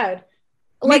my God.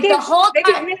 Like the whole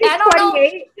time. I don't know.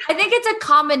 I think it's a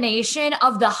combination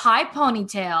of the high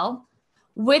ponytail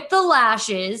with the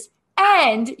lashes,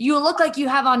 and you look like you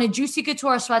have on a Juicy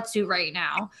Couture sweatsuit right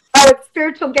now. Oh, it's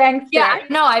spiritual gangster. Yeah,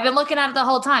 no, I've been looking at it the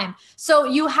whole time. So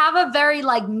you have a very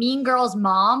Mean Girls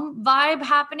mom vibe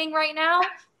happening right now,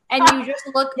 and you just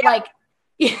look like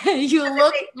you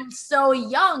look so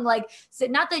young.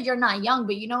 Not that you're not young,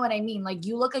 but you know what I mean.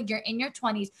 You look like you're in your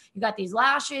 20s. You got these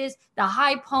lashes, the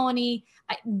high pony,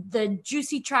 the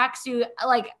juicy tracksuit.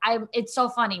 It's so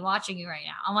funny watching you right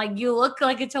now. I'm like, you look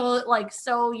like a total,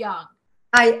 so young.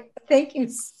 I thank you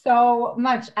so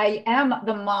much. I am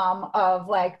the mom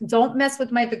of don't mess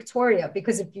with my Victoria,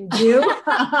 because if you do,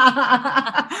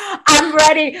 I'm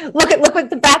ready. Look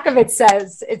what the back of it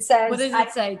says. It says, what does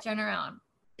it say? Turn around.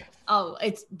 Oh,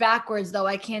 it's backwards though.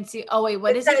 I can't see. Oh wait,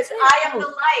 what is it? I am the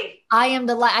light. I am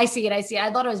the light. I see it. I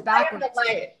thought it was backwards.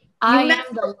 I am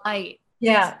the light.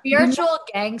 Yeah. Spiritual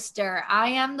gangster. I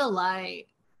am the light.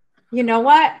 You know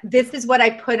what? This is what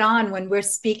I put on when we're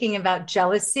speaking about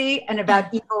jealousy and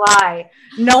about evil eye.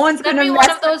 No one's going to mess. Send me one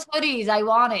of those hoodies. I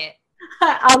want it.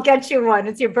 I'll get you one.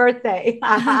 It's your birthday.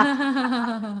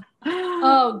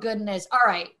 Oh, goodness. All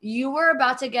right. You were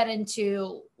about to get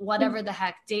into whatever the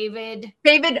heck. David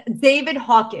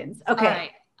Hawkins. Okay. All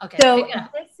right. Okay. So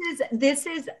this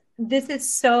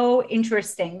is so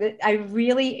interesting. I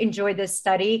really enjoyed this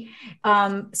study.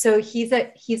 So he's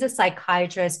a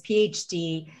psychiatrist,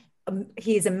 PhD.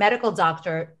 He's a medical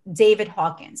doctor, David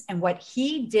Hawkins. And what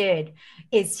he did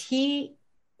is he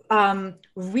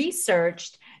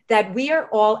researched that we are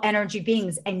all energy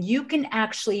beings, and you can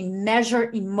actually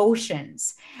measure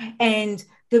emotions. And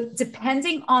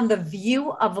depending on the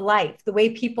view of life, the way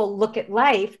people look at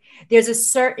life, there's a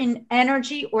certain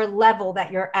energy or level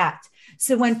that you're at.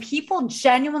 So when people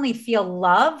genuinely feel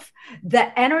love,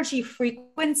 the energy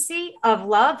frequency of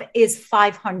love is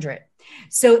 500.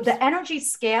 So the energy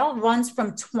scale runs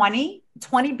from 20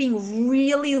 being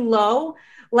really low,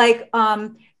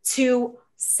 to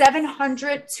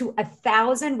 700 to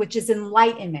 1,000, which is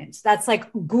enlightenment. That's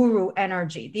guru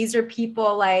energy. These are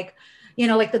people like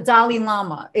the Dalai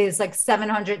Lama is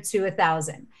 700 to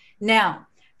 1,000. Now,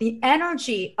 the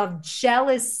energy of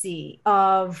jealousy,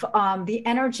 of the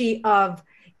energy of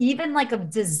even of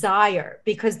desire,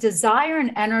 because desire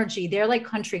and energy, they're like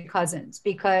country cousins,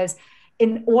 because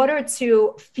in order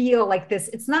to feel like this,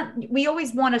 we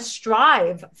always want to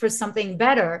strive for something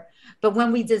better. But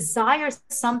when we desire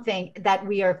something that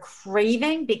we are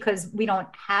craving because we don't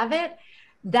have it,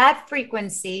 that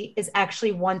frequency is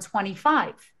actually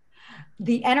 125.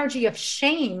 The energy of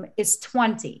shame is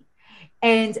 20.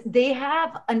 And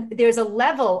there's a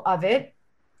level of it,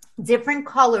 different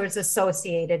colors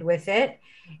associated with it,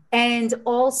 and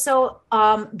also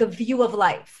the view of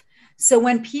life. So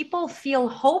when people feel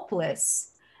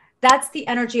hopeless, That's the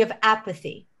energy of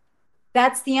apathy.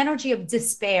 That's the energy of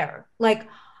despair. Like,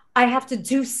 I have to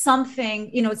do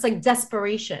something, it's like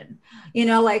desperation,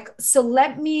 like, so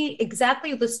let me,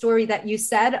 exactly the story that you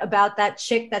said about that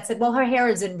chick that said, well, her hair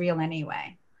isn't real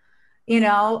anyway.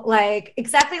 Like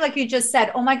exactly like you just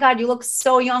said, oh my God, you look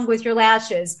so young with your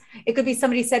lashes. It could be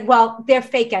somebody said, well, they're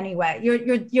fake anyway.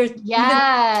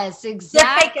 Yes, exactly.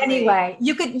 They're fake anyway.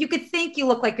 You could think you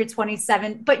look like you're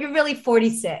 27, but you're really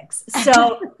 46.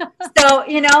 So,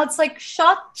 it's like,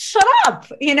 shut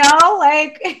up,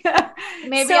 like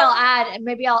maybe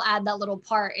I'll add that little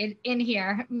part in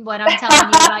here when I'm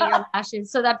telling you about your lashes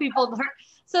so that people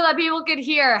could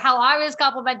hear how I was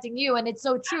complimenting you. And it's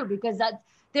so true, because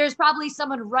there's probably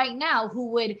someone right now who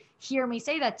would hear me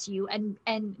say that to you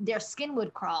and their skin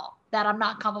would crawl that I'm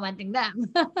not complimenting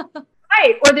them.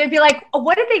 Right. Or they'd be like, oh,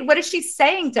 what is she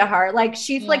saying to her? Like,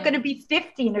 she's like going to be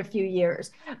 50 in a few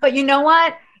years. But you know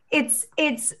what?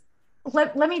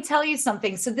 Let me tell you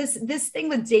something. So this thing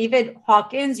with David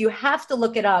Hawkins, you have to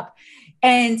look it up.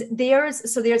 And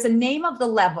there's a name of the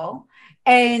level.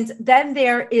 And then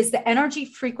there is the energy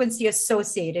frequency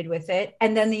associated with it.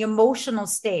 And then the emotional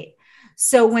state.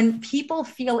 So when people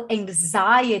feel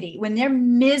anxiety, when they're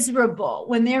miserable,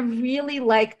 when they're really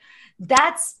like,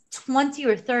 that's 20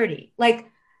 or 30, like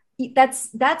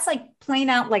that's like plain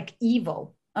out like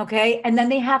evil. Okay. And then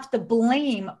they have to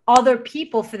blame other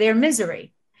people for their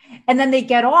misery. And then they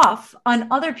get off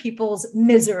on other people's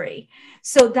misery.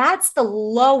 So that's the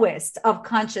lowest of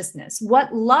consciousness.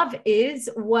 What love is,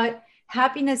 what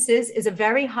happiness is a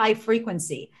very high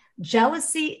frequency.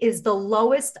 Jealousy is the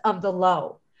lowest of the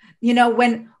low.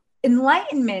 When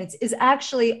enlightenment is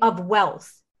actually of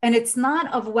wealth, and it's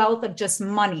not of wealth of just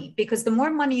money, because the more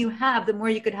money you have, the more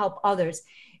you could help others.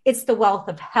 It's the wealth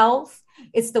of health.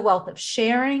 It's the wealth of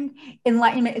sharing.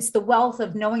 Enlightenment, it's the wealth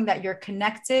of knowing that you're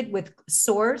connected with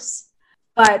source.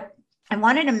 But I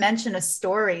wanted to mention a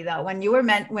story though, when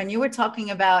you were talking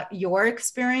about your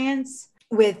experience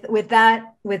with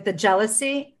the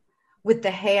jealousy, with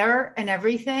the hair and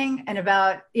everything, and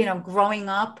about, growing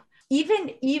up.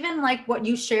 Even like what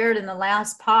you shared in the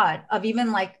last pod of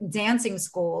even like dancing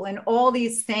school and all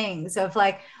these things of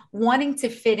like wanting to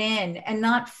fit in and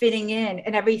not fitting in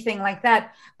and everything like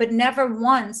that. But never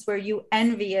once were you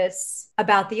envious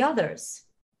about the others,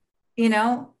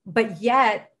 but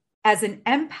yet as an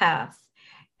empath,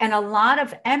 and a lot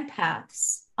of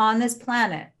empaths on this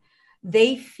planet,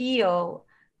 they feel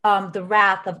the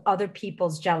wrath of other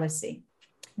people's jealousy.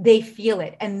 They feel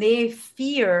it, and they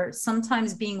fear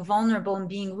sometimes being vulnerable and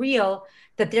being real,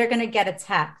 that they're going to get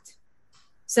attacked.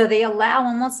 So they allow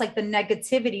almost like the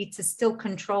negativity to still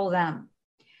control them.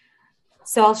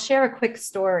 So I'll share a quick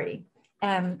story.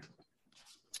 And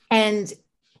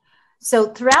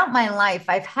so throughout my life,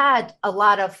 I've had a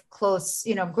lot of close,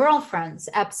 girlfriends.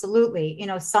 Absolutely.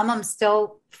 Some I'm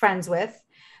still friends with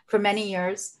for many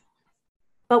years.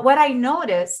 But what I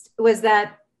noticed was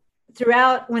that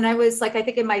throughout, when I was like, I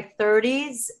think in my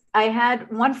 30s, I had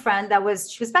one friend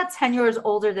she was about 10 years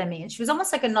older than me. And she was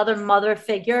almost like another mother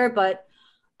figure, but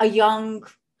a young,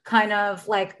 kind of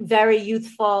like very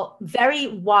youthful, very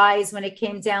wise when it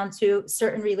came down to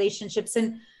certain relationships.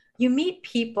 And you meet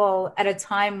people at a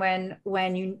time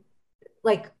when you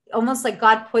like, almost like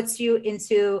God puts you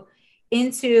into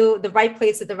the right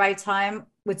place at the right time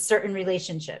with certain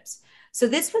relationships. So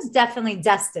this was definitely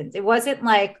destined. It wasn't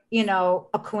like,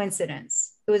 a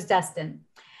coincidence. It was destined.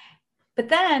 But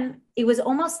then it was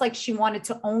almost like she wanted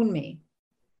to own me.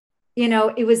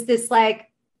 It was this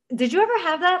like, did you ever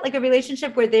have that? Like a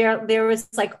relationship where there was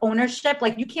like ownership,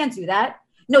 like you can't do that.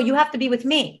 No, you have to be with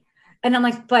me. And I'm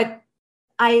like, but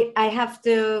I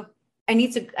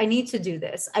need to do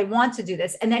this. I want to do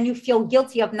this. And then you feel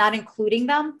guilty of not including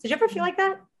them. Did you ever feel like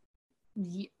that?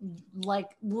 Like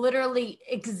literally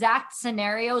exact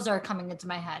scenarios are coming into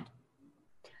my head.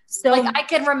 So like I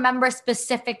can remember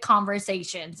specific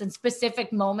conversations and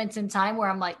specific moments in time where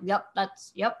I'm like, that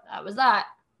was that.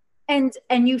 And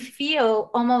you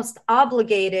feel almost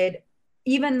obligated,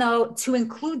 even though to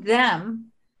include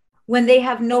them when they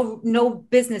have no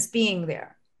business being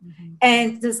there. Mm-hmm.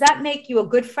 And does that make you a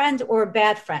good friend or a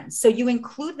bad friend? So you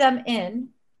include them in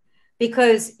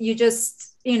because you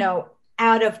just,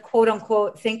 out of quote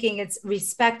unquote thinking it's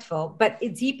respectful, but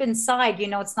deep inside,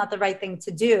 it's not the right thing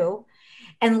to do.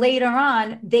 And later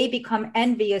on, they become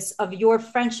envious of your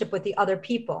friendship with the other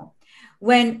people.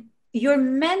 When you're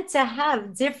meant to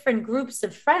have different groups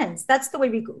of friends, that's the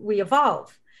way we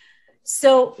evolve.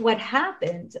 So what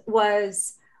happened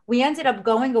was we ended up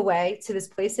going away to this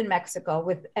place in Mexico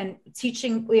and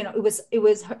teaching, it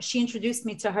was she introduced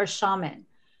me to her shaman.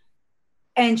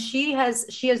 And she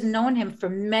has known him for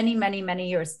many, many, many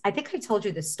years. I think I told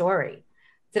you the story.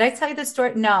 Did I tell you the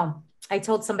story? No, I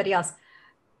told somebody else.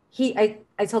 I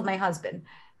told my husband.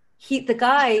 The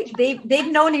guy,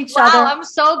 they've known each Wow, other. I'm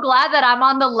so glad that I'm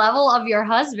on the level of your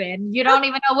husband. You don't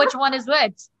even know which one is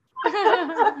which.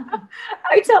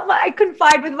 I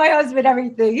confide with my husband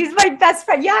everything. He's my best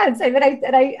friend. Yes, I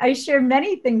mean, I share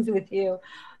many things with you.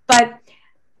 But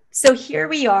so here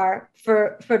we are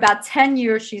for about 10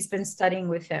 years. She's been studying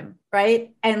with him,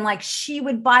 right? And like she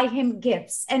would buy him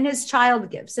gifts and his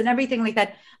child gifts and everything like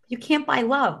that. You can't buy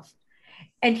love.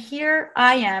 And here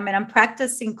I am, and I'm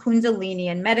practicing Kundalini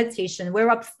and meditation.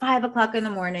 We're up 5 o'clock in the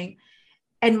morning,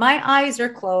 and my eyes are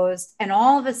closed. And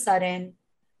all of a sudden,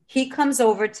 he comes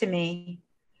over to me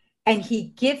and he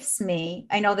gifts me.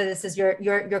 I know that this is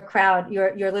your crowd,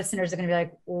 your listeners are going to be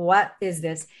like, what is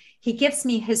this? He gifts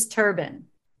me his turban.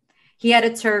 He had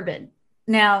a turban.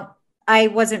 Now, I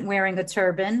wasn't wearing a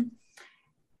turban.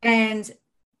 And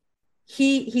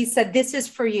he said, this is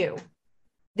for you.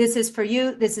 This is for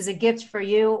you. This is a gift for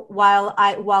you.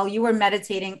 While you were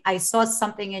meditating, I saw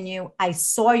something in you. I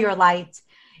saw your light.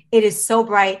 It is so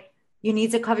bright. You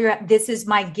need to cover your, this is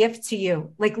my gift to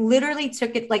you. Like literally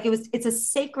took it like it's a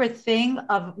sacred thing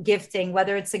of gifting,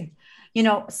 whether it's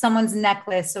someone's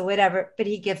necklace or whatever, but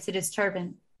he gifted his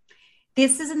turban.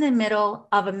 This is in the middle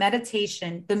of a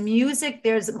meditation. The music,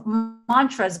 there's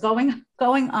mantras going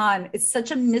on. It's such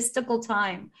a mystical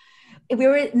time. We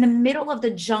were in the middle of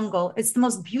the jungle. It's the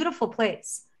most beautiful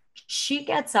place. She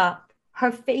gets up,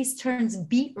 her face turns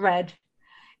beet red,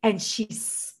 and she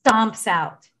stomps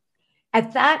out.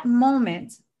 At that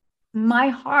moment, my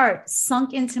heart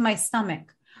sunk into my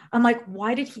stomach. I'm like,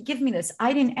 why did he give me this?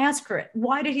 I didn't ask for it.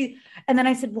 Why did he? And then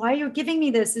I said, why are you giving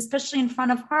me this, especially in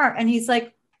front of her? And he's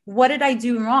like, what did I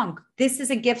do wrong? This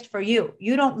is a gift for you.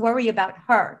 You don't worry about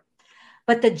her.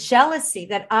 But the jealousy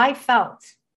that I felt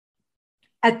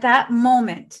at that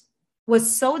moment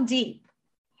was so deep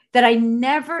that I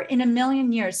never in a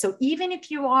million years. So even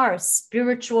if you are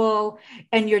spiritual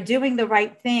and you're doing the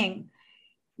right thing,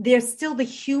 there's still the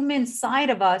human side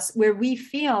of us where we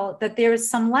feel that there is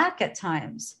some lack at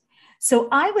times. So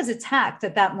I was attacked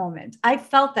at that moment. I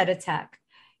felt that attack.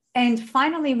 And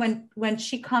finally, when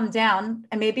she calmed down,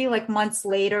 and maybe like months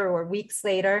later or weeks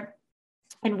later,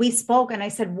 and we spoke, and I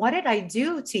said, what did I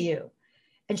do to you?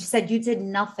 And she said, you did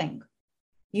nothing.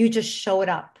 You just showed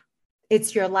up.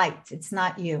 It's your light. It's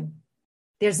not you.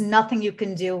 There's nothing you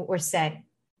can do or say.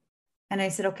 And I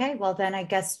said, okay, well, then I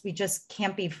guess we just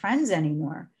can't be friends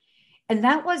anymore. And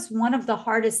that was one of the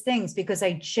hardest things because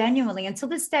I genuinely, until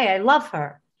this day, I love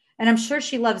her. And I'm sure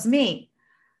she loves me.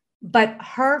 But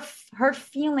her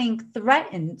feeling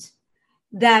threatened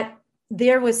that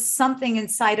there was something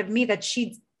inside of me that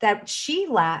she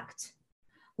lacked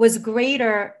was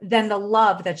greater than the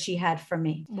love that she had for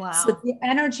me. Wow. So the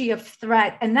energy of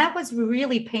threat, and that was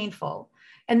really painful.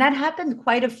 And that happened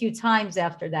quite a few times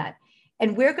after that.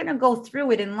 And we're going to go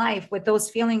through it in life with those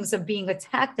feelings of being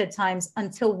attacked at times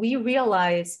until we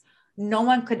realize no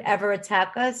one could ever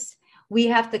attack us. We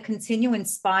have to continue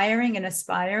inspiring and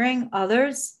aspiring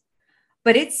others.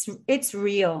 But it's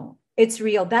real. It's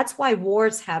real. That's why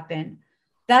wars happen.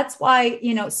 That's why,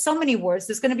 so many wars.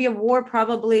 There's going to be a war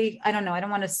probably, I don't know, I don't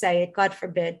want to say it, God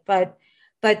forbid, but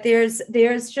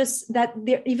there's just that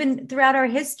there, even throughout our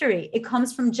history, it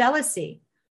comes from jealousy.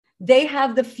 They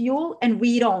have the fuel and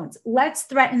we don't. Let's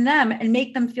threaten them and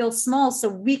make them feel small so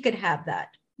we could have that.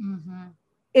 Mm-hmm.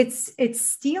 It's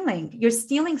stealing. You're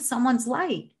stealing someone's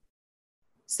light.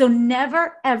 So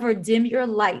never, ever dim your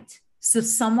light so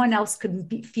someone else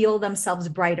could feel themselves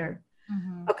brighter.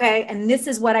 Mm-hmm. Okay. And this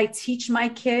is what I teach my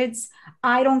kids.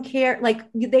 I don't care. Like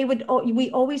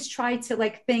we always try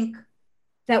to think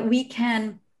that we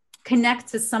can connect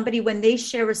to somebody when they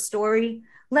share a story.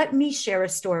 Let me share a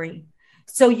story.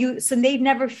 So they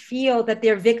never feel that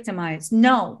they're victimized.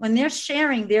 No, when they're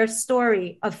sharing their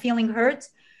story of feeling hurt,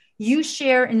 you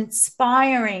share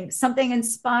something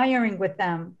inspiring with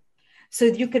them so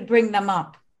you could bring them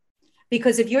up.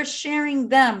 Because if you're sharing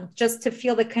them just to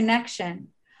feel the connection,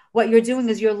 what you're doing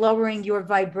is you're lowering your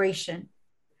vibration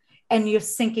and you're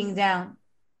sinking down.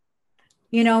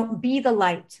 Be the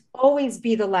light. Always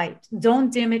be the light.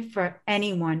 Don't dim it for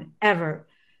anyone, ever.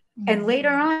 Mm-hmm. And later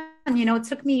on, it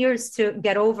took me years to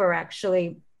get over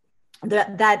actually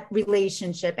that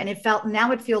relationship. And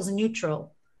now it feels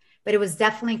neutral, but it was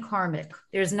definitely karmic.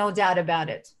 There's no doubt about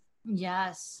it.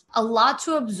 Yes. A lot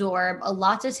to absorb, a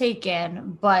lot to take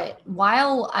in. But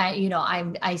while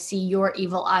I see your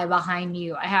evil eye behind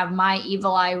you, I have my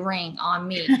evil eye ring on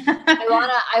me.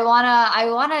 I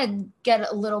wanna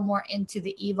get a little more into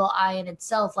the evil eye in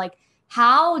itself. Like,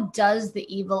 how does the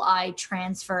evil eye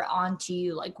transfer onto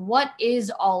you? Like, what is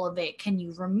all of it? Can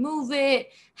you remove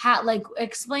it? How, like,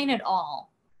 explain it all.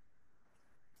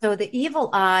 So the evil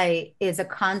eye is a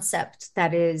concept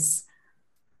that is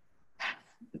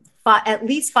at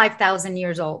least 5,000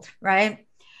 years old, right?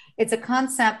 It's a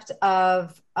concept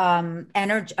of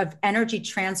energy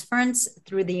transference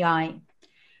through the eye.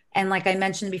 And like I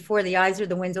mentioned before, the eyes are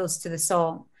the windows to the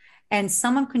soul. And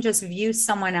someone can just view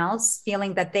someone else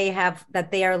feeling that they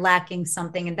are lacking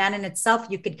something. And that in itself,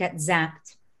 you could get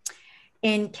zapped.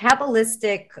 In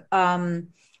Kabbalistic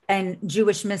and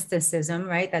Jewish mysticism,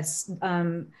 right? That's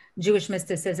Jewish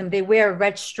mysticism. They wear a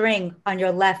red string on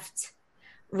your left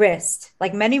wrist.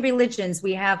 Like many religions,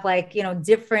 we have like,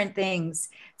 different things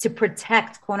to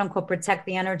protect, quote unquote, protect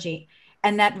the energy.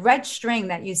 And that red string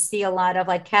that you see a lot of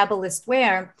like Kabbalists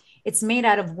wear, it's made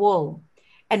out of wool.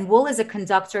 And wool is a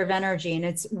conductor of energy, and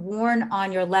it's worn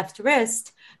on your left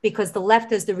wrist because the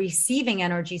left is the receiving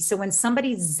energy. So when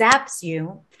somebody zaps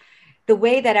you, the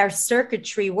way that our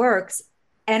circuitry works,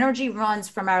 energy runs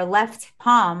from our left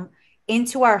palm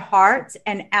into our heart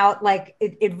and out. Like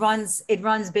it runs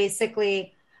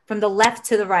basically from the left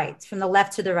to the right, from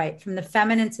the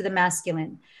feminine to the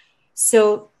masculine.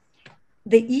 So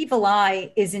the evil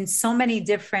eye is in so many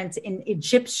different, in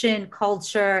Egyptian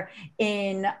culture,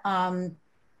 in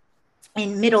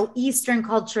Middle Eastern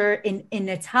culture, in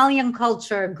Italian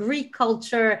culture, Greek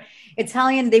culture.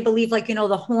 Italian, they believe like,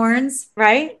 the horns,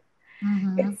 right?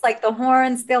 Mm-hmm. It's like the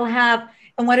horns they'll have.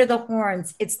 And what are the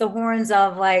horns? It's the horns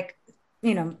of like,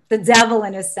 the devil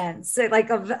in a sense, like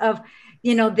of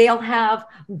they'll have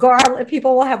garlic.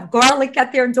 People will have garlic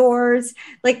at their doors.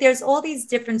 Like there's all these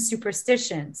different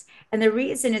superstitions. And the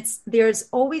reason there's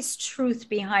always truth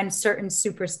behind certain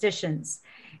superstitions.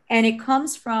 And it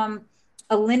comes from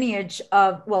a lineage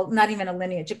of, well, not even a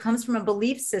lineage. It comes from a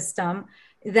belief system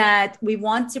that we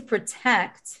want to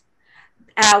protect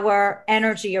our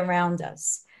energy around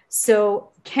us.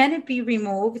 So can it be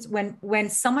removed when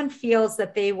someone feels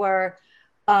that they were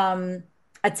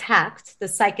attacked, the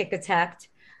psychic attacked?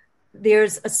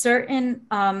 There's a certain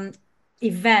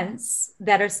events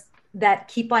that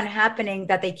keep on happening,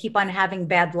 that they keep on having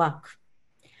bad luck.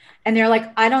 And they're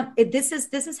like, this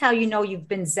is how you know you've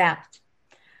been zapped.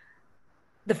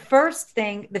 The first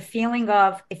thing, the feeling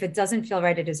of, if it doesn't feel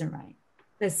right, it isn't right.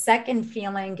 The second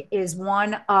feeling is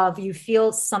one of, you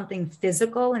feel something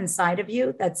physical inside of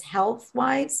you that's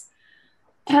health-wise.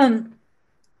 And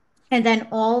then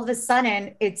all of a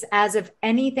sudden, it's as if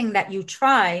anything that you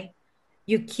try,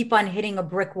 you keep on hitting a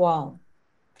brick wall.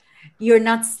 You're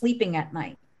not sleeping at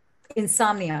night.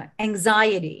 Insomnia,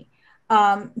 anxiety,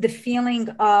 the feeling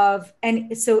of,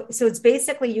 and so it's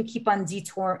basically you keep on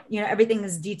everything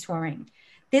is detouring.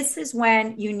 This is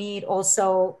when you need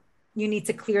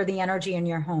to clear the energy in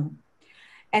your home.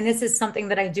 And this is something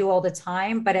that I do all the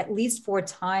time, but at least 4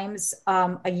 times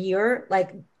a year,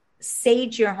 like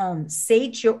sage your home,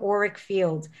 sage your auric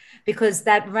field, because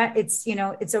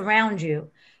it's around you.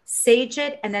 Sage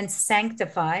it and then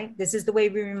sanctify. This is the way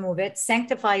we remove it.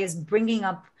 Sanctify is bringing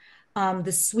up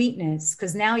the sweetness,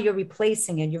 because now you're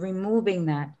replacing it, you're removing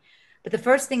that. But the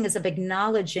first thing is of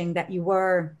acknowledging that you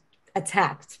were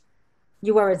attacked.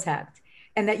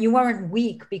 And that you weren't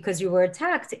weak because you were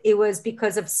attacked. It was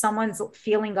because of someone's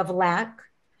feeling of lack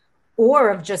or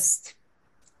of just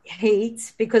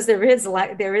hate, because there is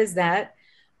that.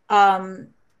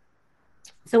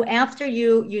 So after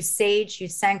you sage, you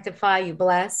sanctify, you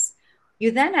bless,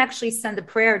 you then actually send a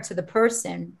prayer to the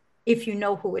person if you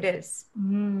know who it is.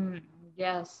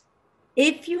 Yes.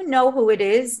 If you know who it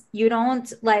is, you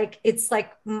don't it's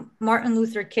like Martin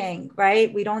Luther King,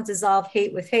 right? We don't dissolve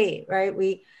hate with hate, right?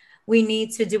 We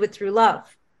need to do it through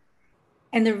love.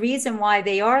 And the reason why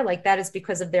they are like that is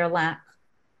because of their lack.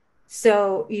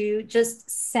 So you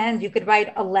could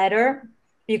write a letter.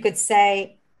 You could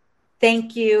say,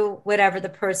 thank you, whatever the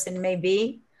person may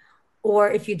be. Or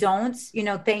if you don't,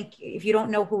 if you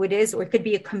don't know who it is, or it could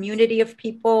be a community of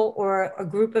people or a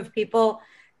group of people.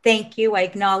 Thank you. I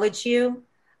acknowledge you.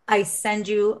 I send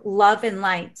you love and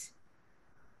light.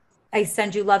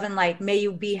 May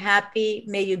you be happy.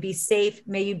 May you be safe.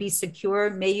 May you be secure.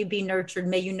 May you be nurtured.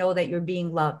 May you know that you're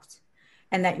being loved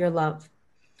and that you're loved.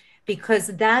 Because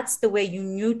that's the way you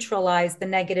neutralize the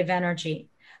negative energy.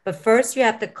 But first you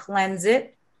have to cleanse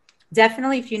it.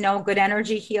 Definitely, if you know a good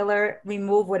energy healer,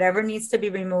 remove whatever needs to be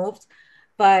removed.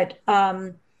 But,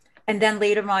 and then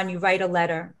later on, you write a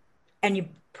letter and you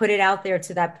put it out there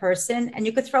to that person, and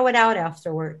you could throw it out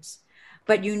afterwards.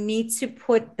 But you need to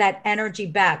put that energy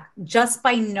back. Just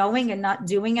by knowing and not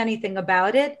doing anything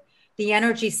about it, the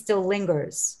energy still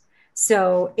lingers.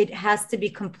 So it has to be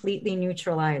completely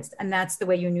neutralized. And that's the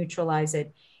way you neutralize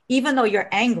it. Even though you're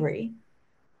angry,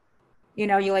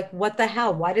 you're like, what the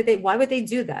hell? Why would they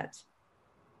do that?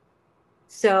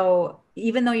 So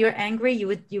even though you're angry, you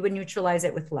would neutralize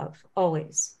it with love,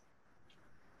 always.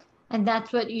 And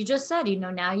that's what you just said,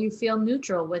 now you feel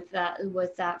neutral with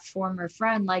that former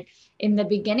friend. Like in the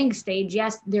beginning stage,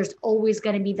 yes, there's always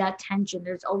going to be that tension.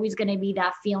 There's always going to be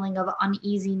that feeling of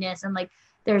uneasiness, and like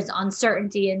there's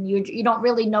uncertainty, and you don't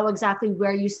really know exactly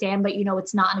where you stand, but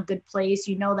it's not in a good place.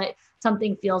 That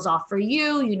something feels off for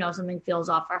you, something feels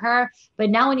off for her. But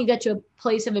now when you get to a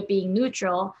place of it being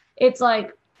neutral, it's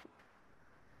like,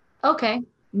 okay,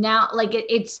 now like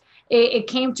it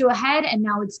came to a head, and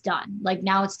now it's done. Like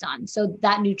now it's done. So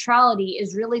that neutrality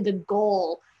is really the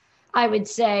goal, I would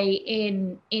say,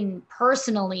 in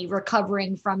personally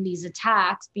recovering from these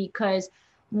attacks. Because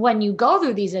when you go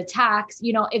through these attacks,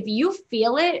 if you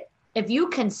feel it, if you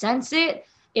can sense it,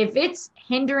 if it's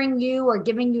hindering you or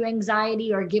giving you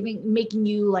anxiety or making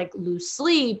you like lose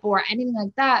sleep or anything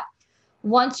like that,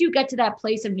 once you get to that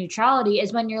place of neutrality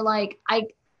is when you're like,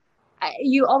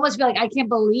 you almost feel like, I can't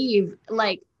believe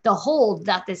like the hold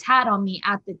that this had on me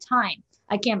at the time.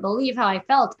 I can't believe how I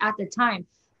felt at the time.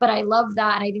 But I love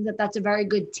that. And I think that that's a very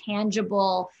good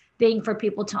tangible thing for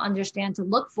people to understand, to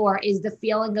look for, is the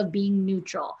feeling of being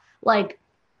neutral. Like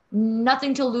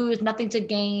nothing to lose, nothing to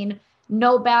gain,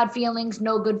 no bad feelings,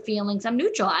 no good feelings. I'm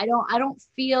neutral. I don't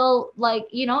feel like,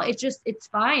 it's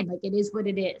fine. Like it is what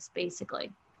it is,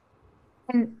 basically.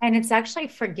 And it's actually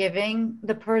forgiving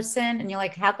the person. And you're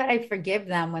like, how could I forgive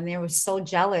them when they were so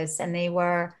jealous and they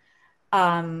were,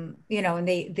 and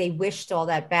they wished all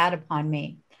that bad upon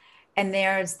me. And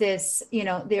there's this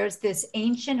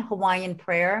ancient Hawaiian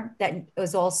prayer that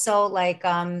was also like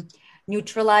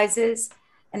neutralizes.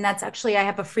 And that's actually, I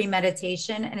have a free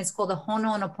meditation, and it's called a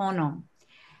Ho'onopono.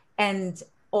 And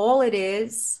all it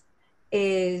is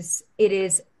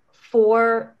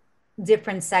 4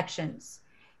 different sections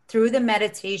through the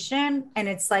meditation. And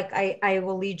it's like, I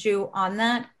will lead you on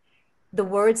that. The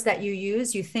words that you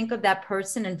use, you think of that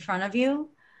person in front of you,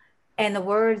 and the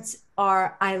words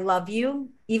are, I love you,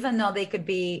 even though they could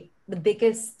be the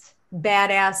biggest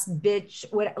badass bitch,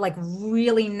 like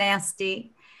really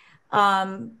nasty.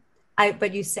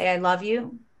 But you say, I love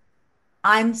you.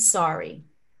 I'm sorry.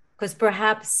 Because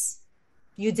perhaps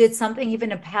you did something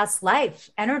even in a past life.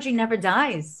 Energy never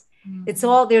dies.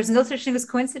 There's no such thing as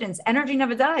coincidence. Energy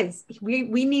never dies.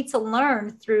 We need to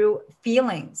learn through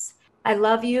feelings. I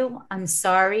love you. I'm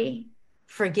sorry.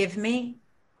 Forgive me.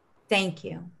 Thank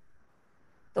you.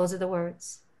 Those are the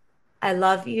words. I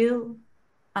love you.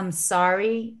 I'm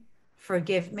sorry.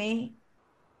 Forgive me.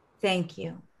 Thank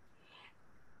you.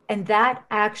 And that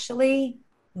actually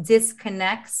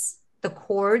disconnects the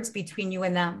cords between you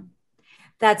and them.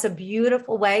 That's a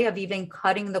beautiful way of even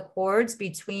cutting the cords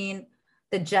between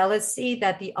the jealousy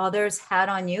that the others had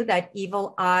on you, that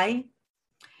evil eye.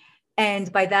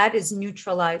 And by that is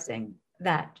neutralizing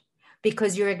that,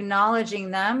 because you're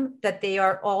acknowledging them, that they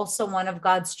are also one of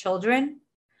God's children.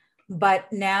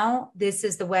 But now this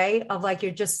is the way of, like,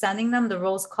 you're just sending them the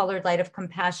rose-colored light of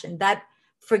compassion. That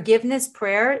forgiveness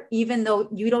prayer, even though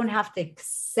you don't have to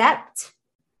accept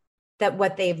that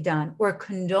what they've done or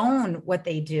condone what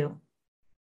they do,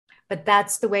 but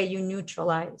that's the way you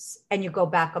neutralize and you go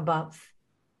back above.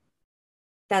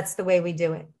 That's the way we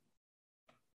do it.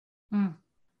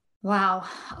 Wow.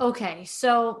 Okay.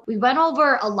 So we went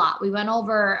over a lot. We went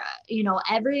over,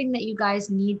 everything that you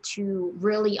guys need to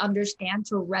really understand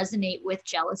to resonate with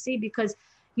jealousy, because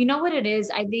you know what it is?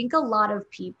 I think a lot of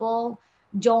people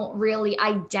don't really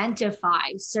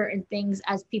identify certain things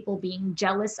as people being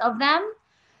jealous of them,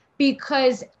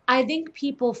 because I think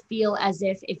people feel as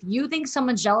if you think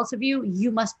someone's jealous of you, you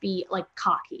must be like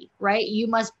cocky, right? You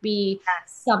must be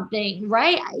something,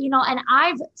 right? And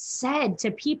I've said to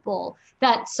people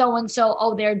that so-and-so,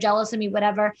 oh, they're jealous of me,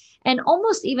 whatever. And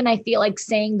almost even I feel like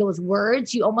saying those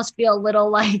words, you almost feel a little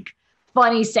like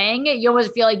funny saying it. You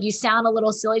almost feel like you sound a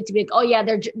little silly to be like, oh yeah,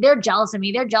 they're jealous of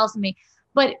me. They're jealous of me.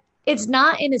 But it's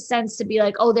not in a sense to be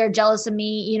like, oh, they're jealous of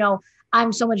me,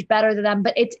 I'm so much better than them.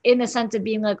 But it's in the sense of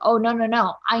being like, oh,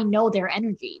 no. I know their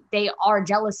energy. They are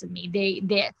jealous of me.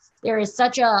 There is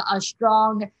such a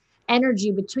strong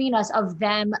energy between us of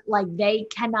them. Like they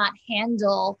cannot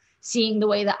handle seeing the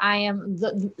way that I am,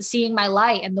 seeing my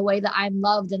light and the way that I'm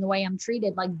loved and the way I'm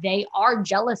treated. Like they are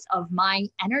jealous of my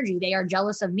energy. They are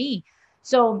jealous of me.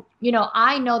 So,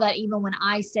 I know that even when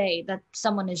I say that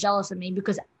someone is jealous of me,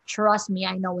 because trust me,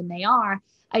 I know when they are,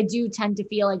 I do tend to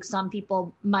feel like some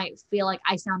people might feel like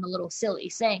I sound a little silly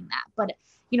saying that, but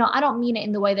you know, I don't mean it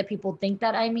in the way that people think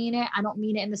that I mean it. I don't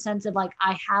mean it in the sense of like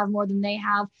I have more than they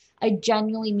have. I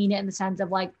genuinely mean it in the sense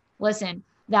of like, listen,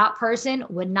 that person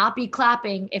would not be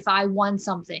clapping if I won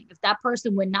something. If that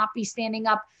person would not be standing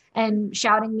up and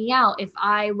shouting me out if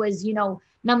I was, you know,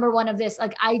 number one of this.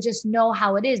 Like I just know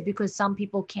how it is because some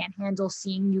people can't handle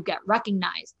seeing you get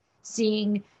recognized,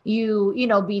 seeing you, you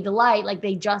know, be the light. Like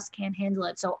they just can't handle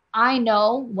it. So I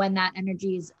know when that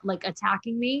energy is like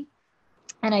attacking me.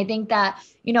 And I think that,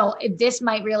 you know, this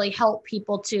might really help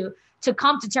people to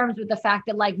come to terms with the fact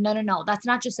that like, no, no, no, that's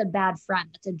not just a bad friend.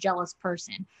 That's a jealous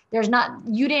person. There's not,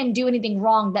 you didn't do anything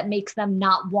wrong that makes them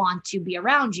not want to be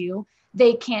around you.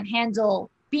 They can't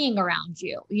handle being around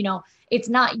you. You know, it's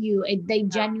not you. They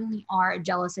genuinely are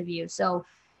jealous of you. So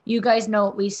you guys know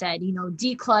what we said, you know,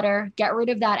 declutter, get rid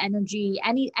of that energy,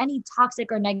 any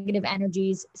toxic or negative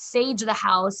energies, sage the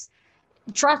house.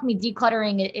 Trust me,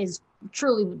 decluttering is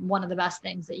truly one of the best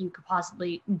things that you could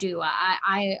possibly do.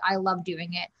 I love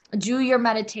doing it. Do your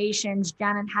meditations.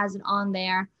 Janet has it on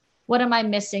there. What am I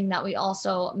missing that we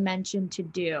also mentioned to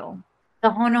do? The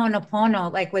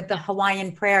Ho'oponopono, like with the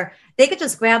Hawaiian prayer, they could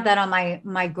just grab that on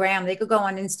my gram. They could go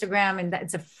on Instagram and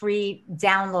it's a free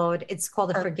download. It's called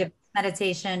the forgiveness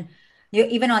meditation. You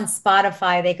even on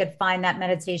Spotify, they could find that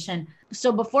meditation.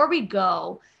 So before we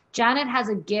go, Janet has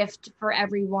a gift for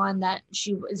everyone that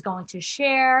she is going to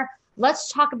share.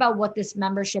 Let's talk about what this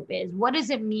membership is. What does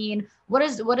it mean? What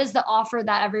is the offer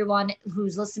that everyone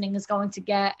who's listening is going to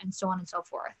get, and so on and so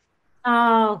forth?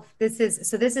 Oh, this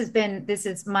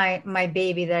is my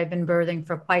baby that I've been birthing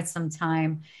for quite some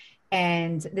time.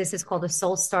 And this is called a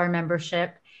Soul Star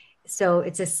membership. So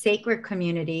it's a sacred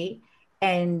community.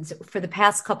 And for the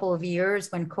past couple of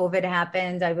years, when COVID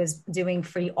happened, I was doing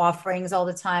free offerings all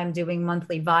the time, doing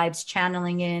monthly vibes,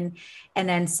 channeling in. And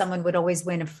then someone would always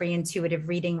win a free intuitive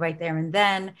reading right there and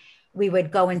then. We would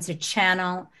go into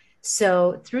channel.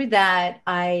 So through that,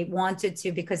 I wanted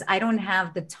to, because I don't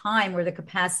have the time or the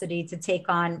capacity to take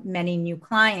on many new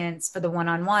clients for the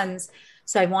one-on-ones.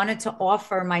 So I wanted to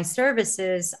offer my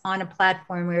services on a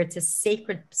platform where it's a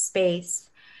sacred space.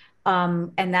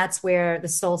 And that's where the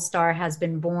Soul Star has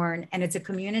been born. And it's a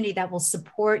community that will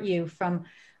support you from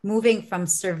moving from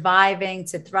surviving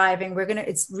to thriving.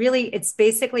 It's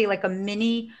basically like a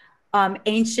mini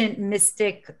ancient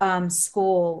mystic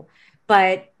school.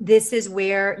 But this is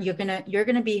where you're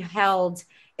gonna be held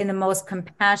in the most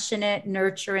compassionate,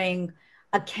 nurturing,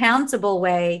 accountable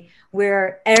way,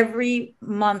 where every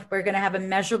month we're going to have a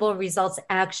measurable results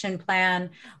action plan.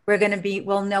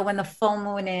 We'll know when the full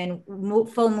moon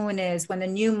is, when the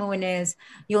new moon is.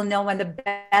 You'll know when the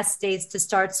best days to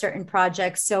start certain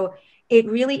projects. So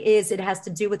it has to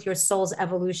do with your soul's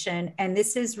evolution. And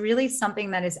this is really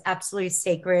something that is absolutely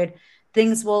sacred.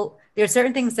 There are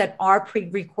certain things that are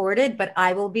pre-recorded, but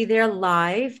I will be there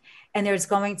live. And there's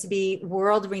going to be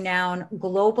world-renowned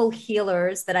global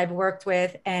healers that I've worked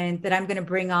with and that I'm going to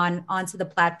bring onto the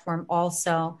platform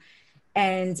also.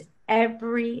 And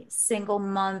every single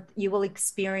month you will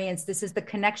experience, this is the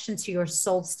connection to your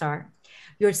soul star.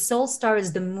 Your soul star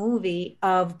is the movie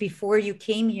of before you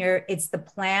came here. It's the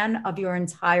plan of your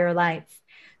entire life.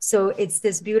 So it's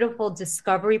this beautiful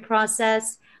discovery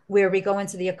process where we go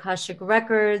into the Akashic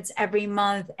records every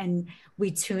month and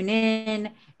we tune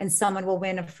in, and someone will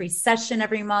win a free session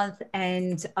every month.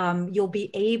 And you'll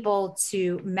be able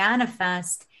to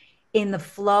manifest in the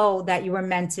flow that you were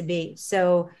meant to be.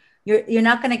 So you're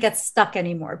not going to get stuck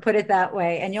anymore, put it that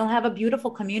way. And you'll have a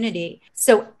beautiful community.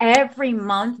 So every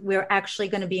month we're actually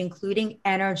going to be including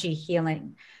energy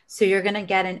healing. So you're going to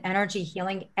get an energy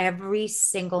healing every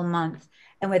single month.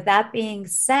 And with that being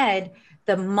said,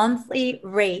 the monthly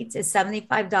rate is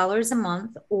 $75 a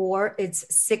month, or it's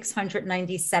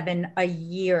 $697 a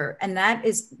year. And that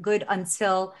is good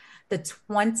until the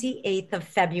 28th of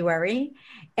February.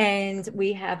 And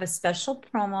we have a special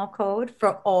promo code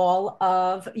for all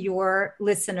of your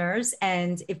listeners.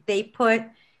 And if they put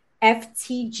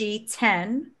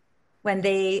FTG10 when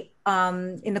they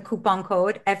in the coupon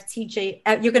code FTG,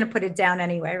 you're going to put it down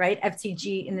anyway, right?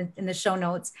 FTG in the show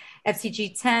notes,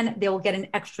 FTG10, they will get an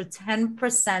extra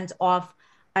 10% off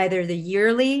either the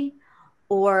yearly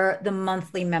or the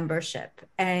monthly membership.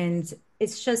 And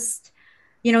it's just,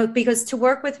 because to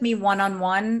work with me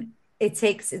one-on-one, it's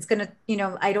going to,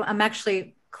 I'm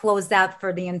actually closed out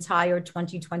for the entire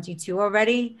 2022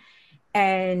 already.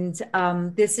 And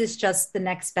this is just the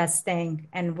next best thing.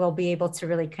 And we'll be able to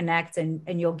really connect,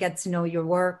 and you'll get to know your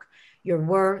work, your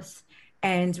worth,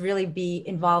 and really be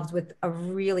involved with a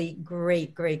really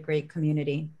great, great, great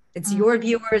community. It's your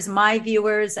viewers, my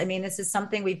viewers. I mean, this is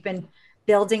something we've been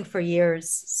building for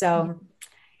years. So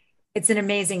it's an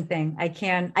amazing thing. I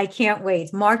can't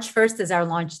wait. March 1st is our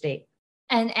launch date.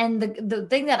 And the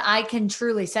thing that I can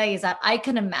truly say is that I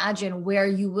can imagine where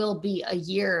you will be a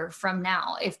year from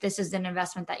now if this is an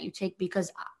investment that you take,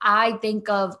 because I think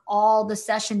of all the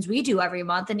sessions we do every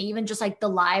month, and even just like the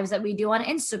lives that we do on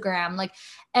Instagram. Like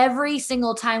every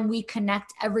single time we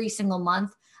connect every single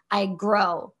month, I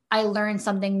grow. I learn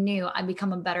something new. I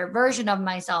become a better version of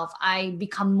myself. I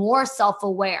become more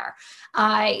self-aware.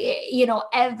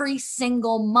 Every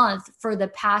single month for the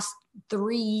past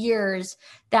 3 years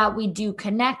that we do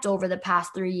connect over the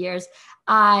past 3 years,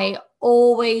 I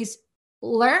always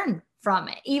learn from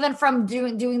it, even from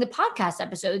doing the podcast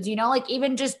episodes, like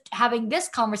even just having this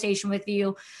conversation with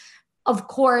you. Of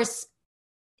course,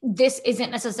 this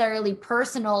isn't necessarily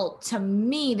personal to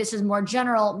me. This is more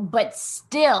general, but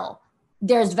still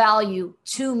there's value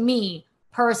to me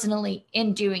personally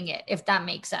in doing it, if that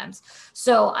makes sense.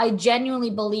 So I genuinely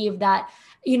believe that,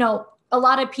 a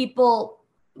lot of people,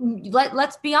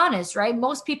 let's be honest, right?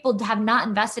 Most people have not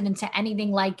invested into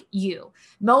anything like you.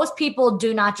 Most people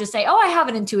do not just say, oh, I have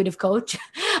an intuitive coach.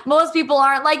 Most people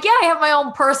aren't like, yeah, I have my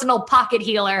own personal pocket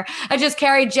healer. I just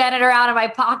carry Janet around in my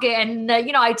pocket and,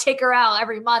 I take her out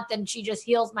every month and she just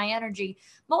heals my energy.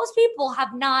 Most people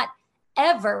have not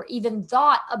ever even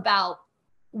thought about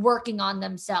working on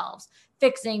themselves,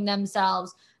 fixing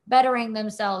themselves, bettering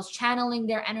themselves, channeling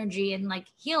their energy, and like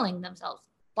healing themselves.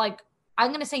 Like,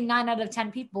 I'm going to say 9 out of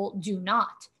 10 people do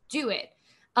not do it.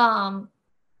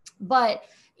 But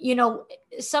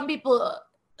some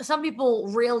people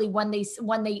really, what do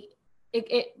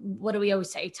we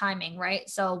always say? Timing, right?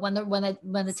 So when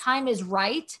the time is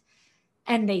right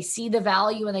and they see the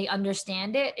value and they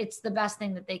understand it, it's the best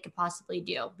thing that they could possibly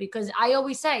do. Because I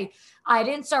always say, I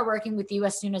didn't start working with you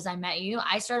as soon as I met you.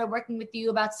 I started working with you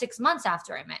about 6 months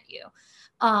after I met you.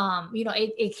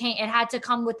 It had to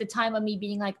come with the time of me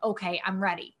being like, okay, I'm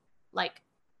ready. Like,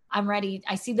 I'm ready.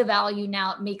 I see the value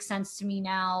now. It makes sense to me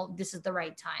now. This is the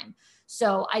right time.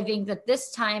 So I think that this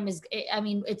time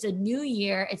it's a new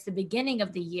year. It's the beginning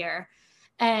of the year,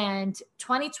 and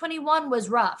 2021 was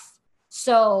rough.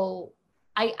 So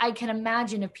I can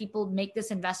imagine if people make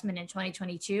this investment in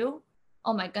 2022,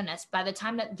 oh my goodness, by the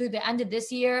time that through the end of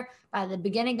this year, by the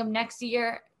beginning of next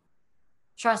year,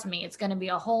 trust me, it's going to be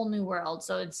a whole new world.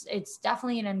 So it's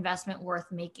definitely an investment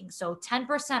worth making. So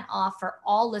 10% off for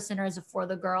all listeners of For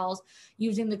the Girls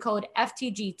using the code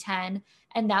FTG10.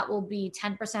 And that will be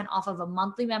 10% off of a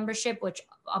monthly membership, which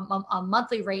a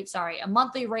monthly rate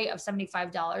of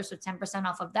 $75. So 10%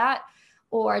 off of that,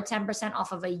 or 10%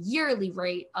 off of a yearly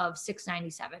rate of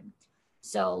 $697.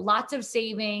 So lots of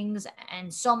savings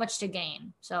and so much to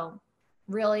gain. So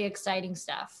really exciting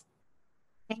stuff.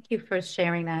 Thank you for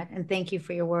sharing that. And thank you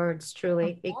for your words,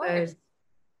 truly, because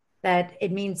that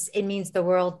it means the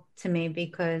world to me,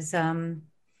 because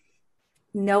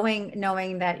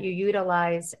knowing that you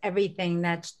utilize everything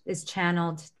that is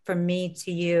channeled from me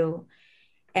to you,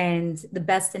 and the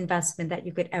best investment that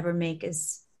you could ever make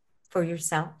is for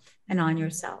yourself and on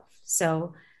yourself.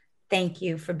 So thank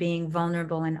you for being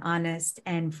vulnerable and honest,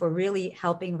 and for really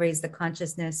helping raise the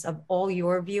consciousness of all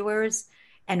your viewers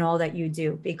and all that you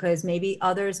do, because maybe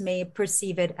others may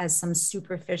perceive it as some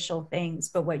superficial things,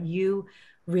 but what you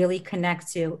really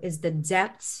connect to is the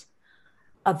depths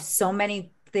of so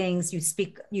many things.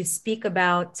 You speak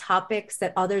about topics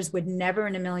that others would never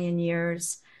in a million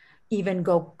years even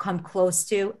come close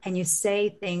to, and you say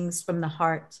things from the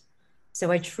heart.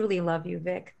 So I truly love you,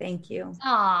 Vic. Thank you. Oh,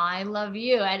 I love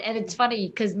you. And it's funny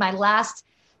because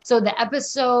the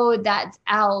episode that's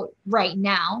out right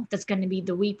now, that's going to be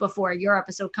the week before your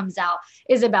episode comes out,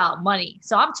 is about money.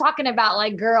 So I'm talking about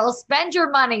like, girls, spend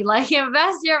your money, like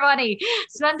invest your money,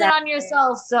 spend it on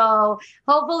yourself. So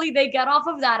hopefully they get off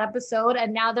of that episode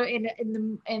and now they're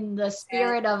in the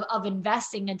spirit of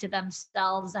investing into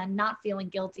themselves and not feeling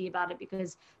guilty about it,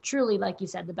 because truly, like you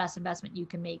said, the best investment you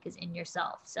can make is in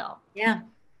yourself. So yeah.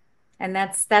 And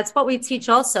that's what we teach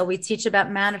also. We teach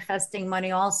about manifesting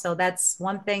money also. That's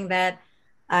one thing that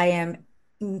I am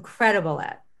incredible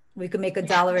at. We could make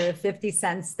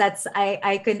 $1.50. That's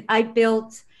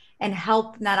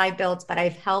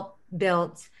I've helped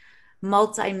build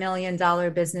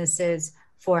multi-million-dollar businesses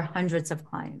for hundreds of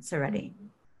clients already. Mm-hmm.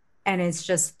 And it's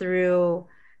just through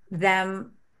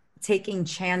them taking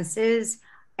chances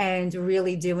and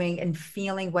really doing and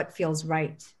feeling what feels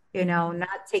right,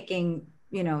 not taking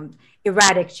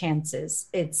erratic chances.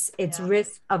 It's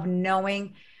risk of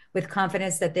knowing with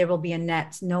confidence that there will be a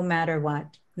net no matter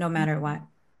what,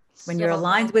 when you're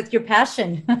aligned with your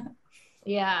passion.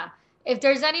 Yeah. If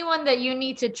there's anyone that you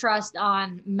need to trust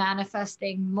on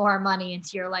manifesting more money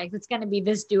into your life, it's going to be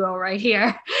this duo right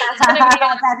here. It's gonna be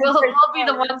we'll be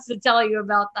the ones to tell you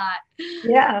about that.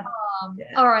 Yeah.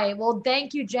 All right. Well,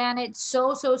 thank you, Janet,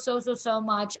 so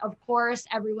much. Of course,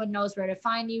 everyone knows where to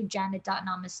find you,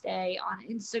 janet.namaste on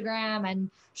Instagram. And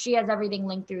she has everything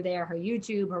linked through there, her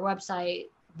YouTube, her website,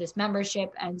 this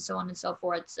membership, and so on and so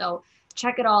forth. So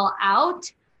check it all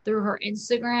out through her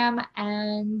Instagram.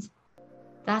 And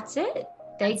that's it.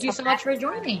 Thank you so much for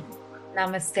joining.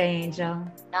 Namaste, Angel.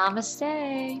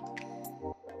 Namaste.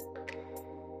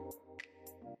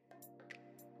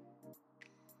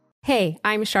 Hey,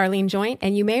 I'm Charlene Joint,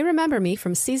 and you may remember me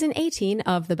from season 18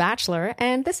 of The Bachelor,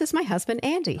 and this is my husband,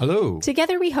 Andy. Hello.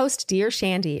 Together we host Dear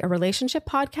Shandy, a relationship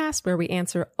podcast where we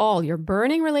answer all your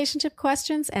burning relationship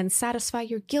questions and satisfy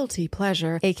your guilty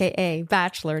pleasure, aka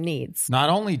Bachelor needs.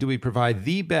 Not only do we provide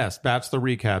the best Bachelor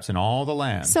recaps in all the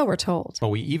land, So we're told. but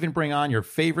we even bring on your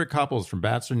favorite couples from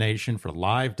Bachelor Nation for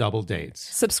live double dates.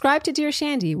 Subscribe to Dear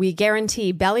Shandy. We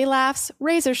guarantee belly laughs,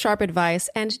 razor sharp advice,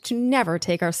 and to never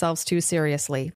take ourselves too seriously.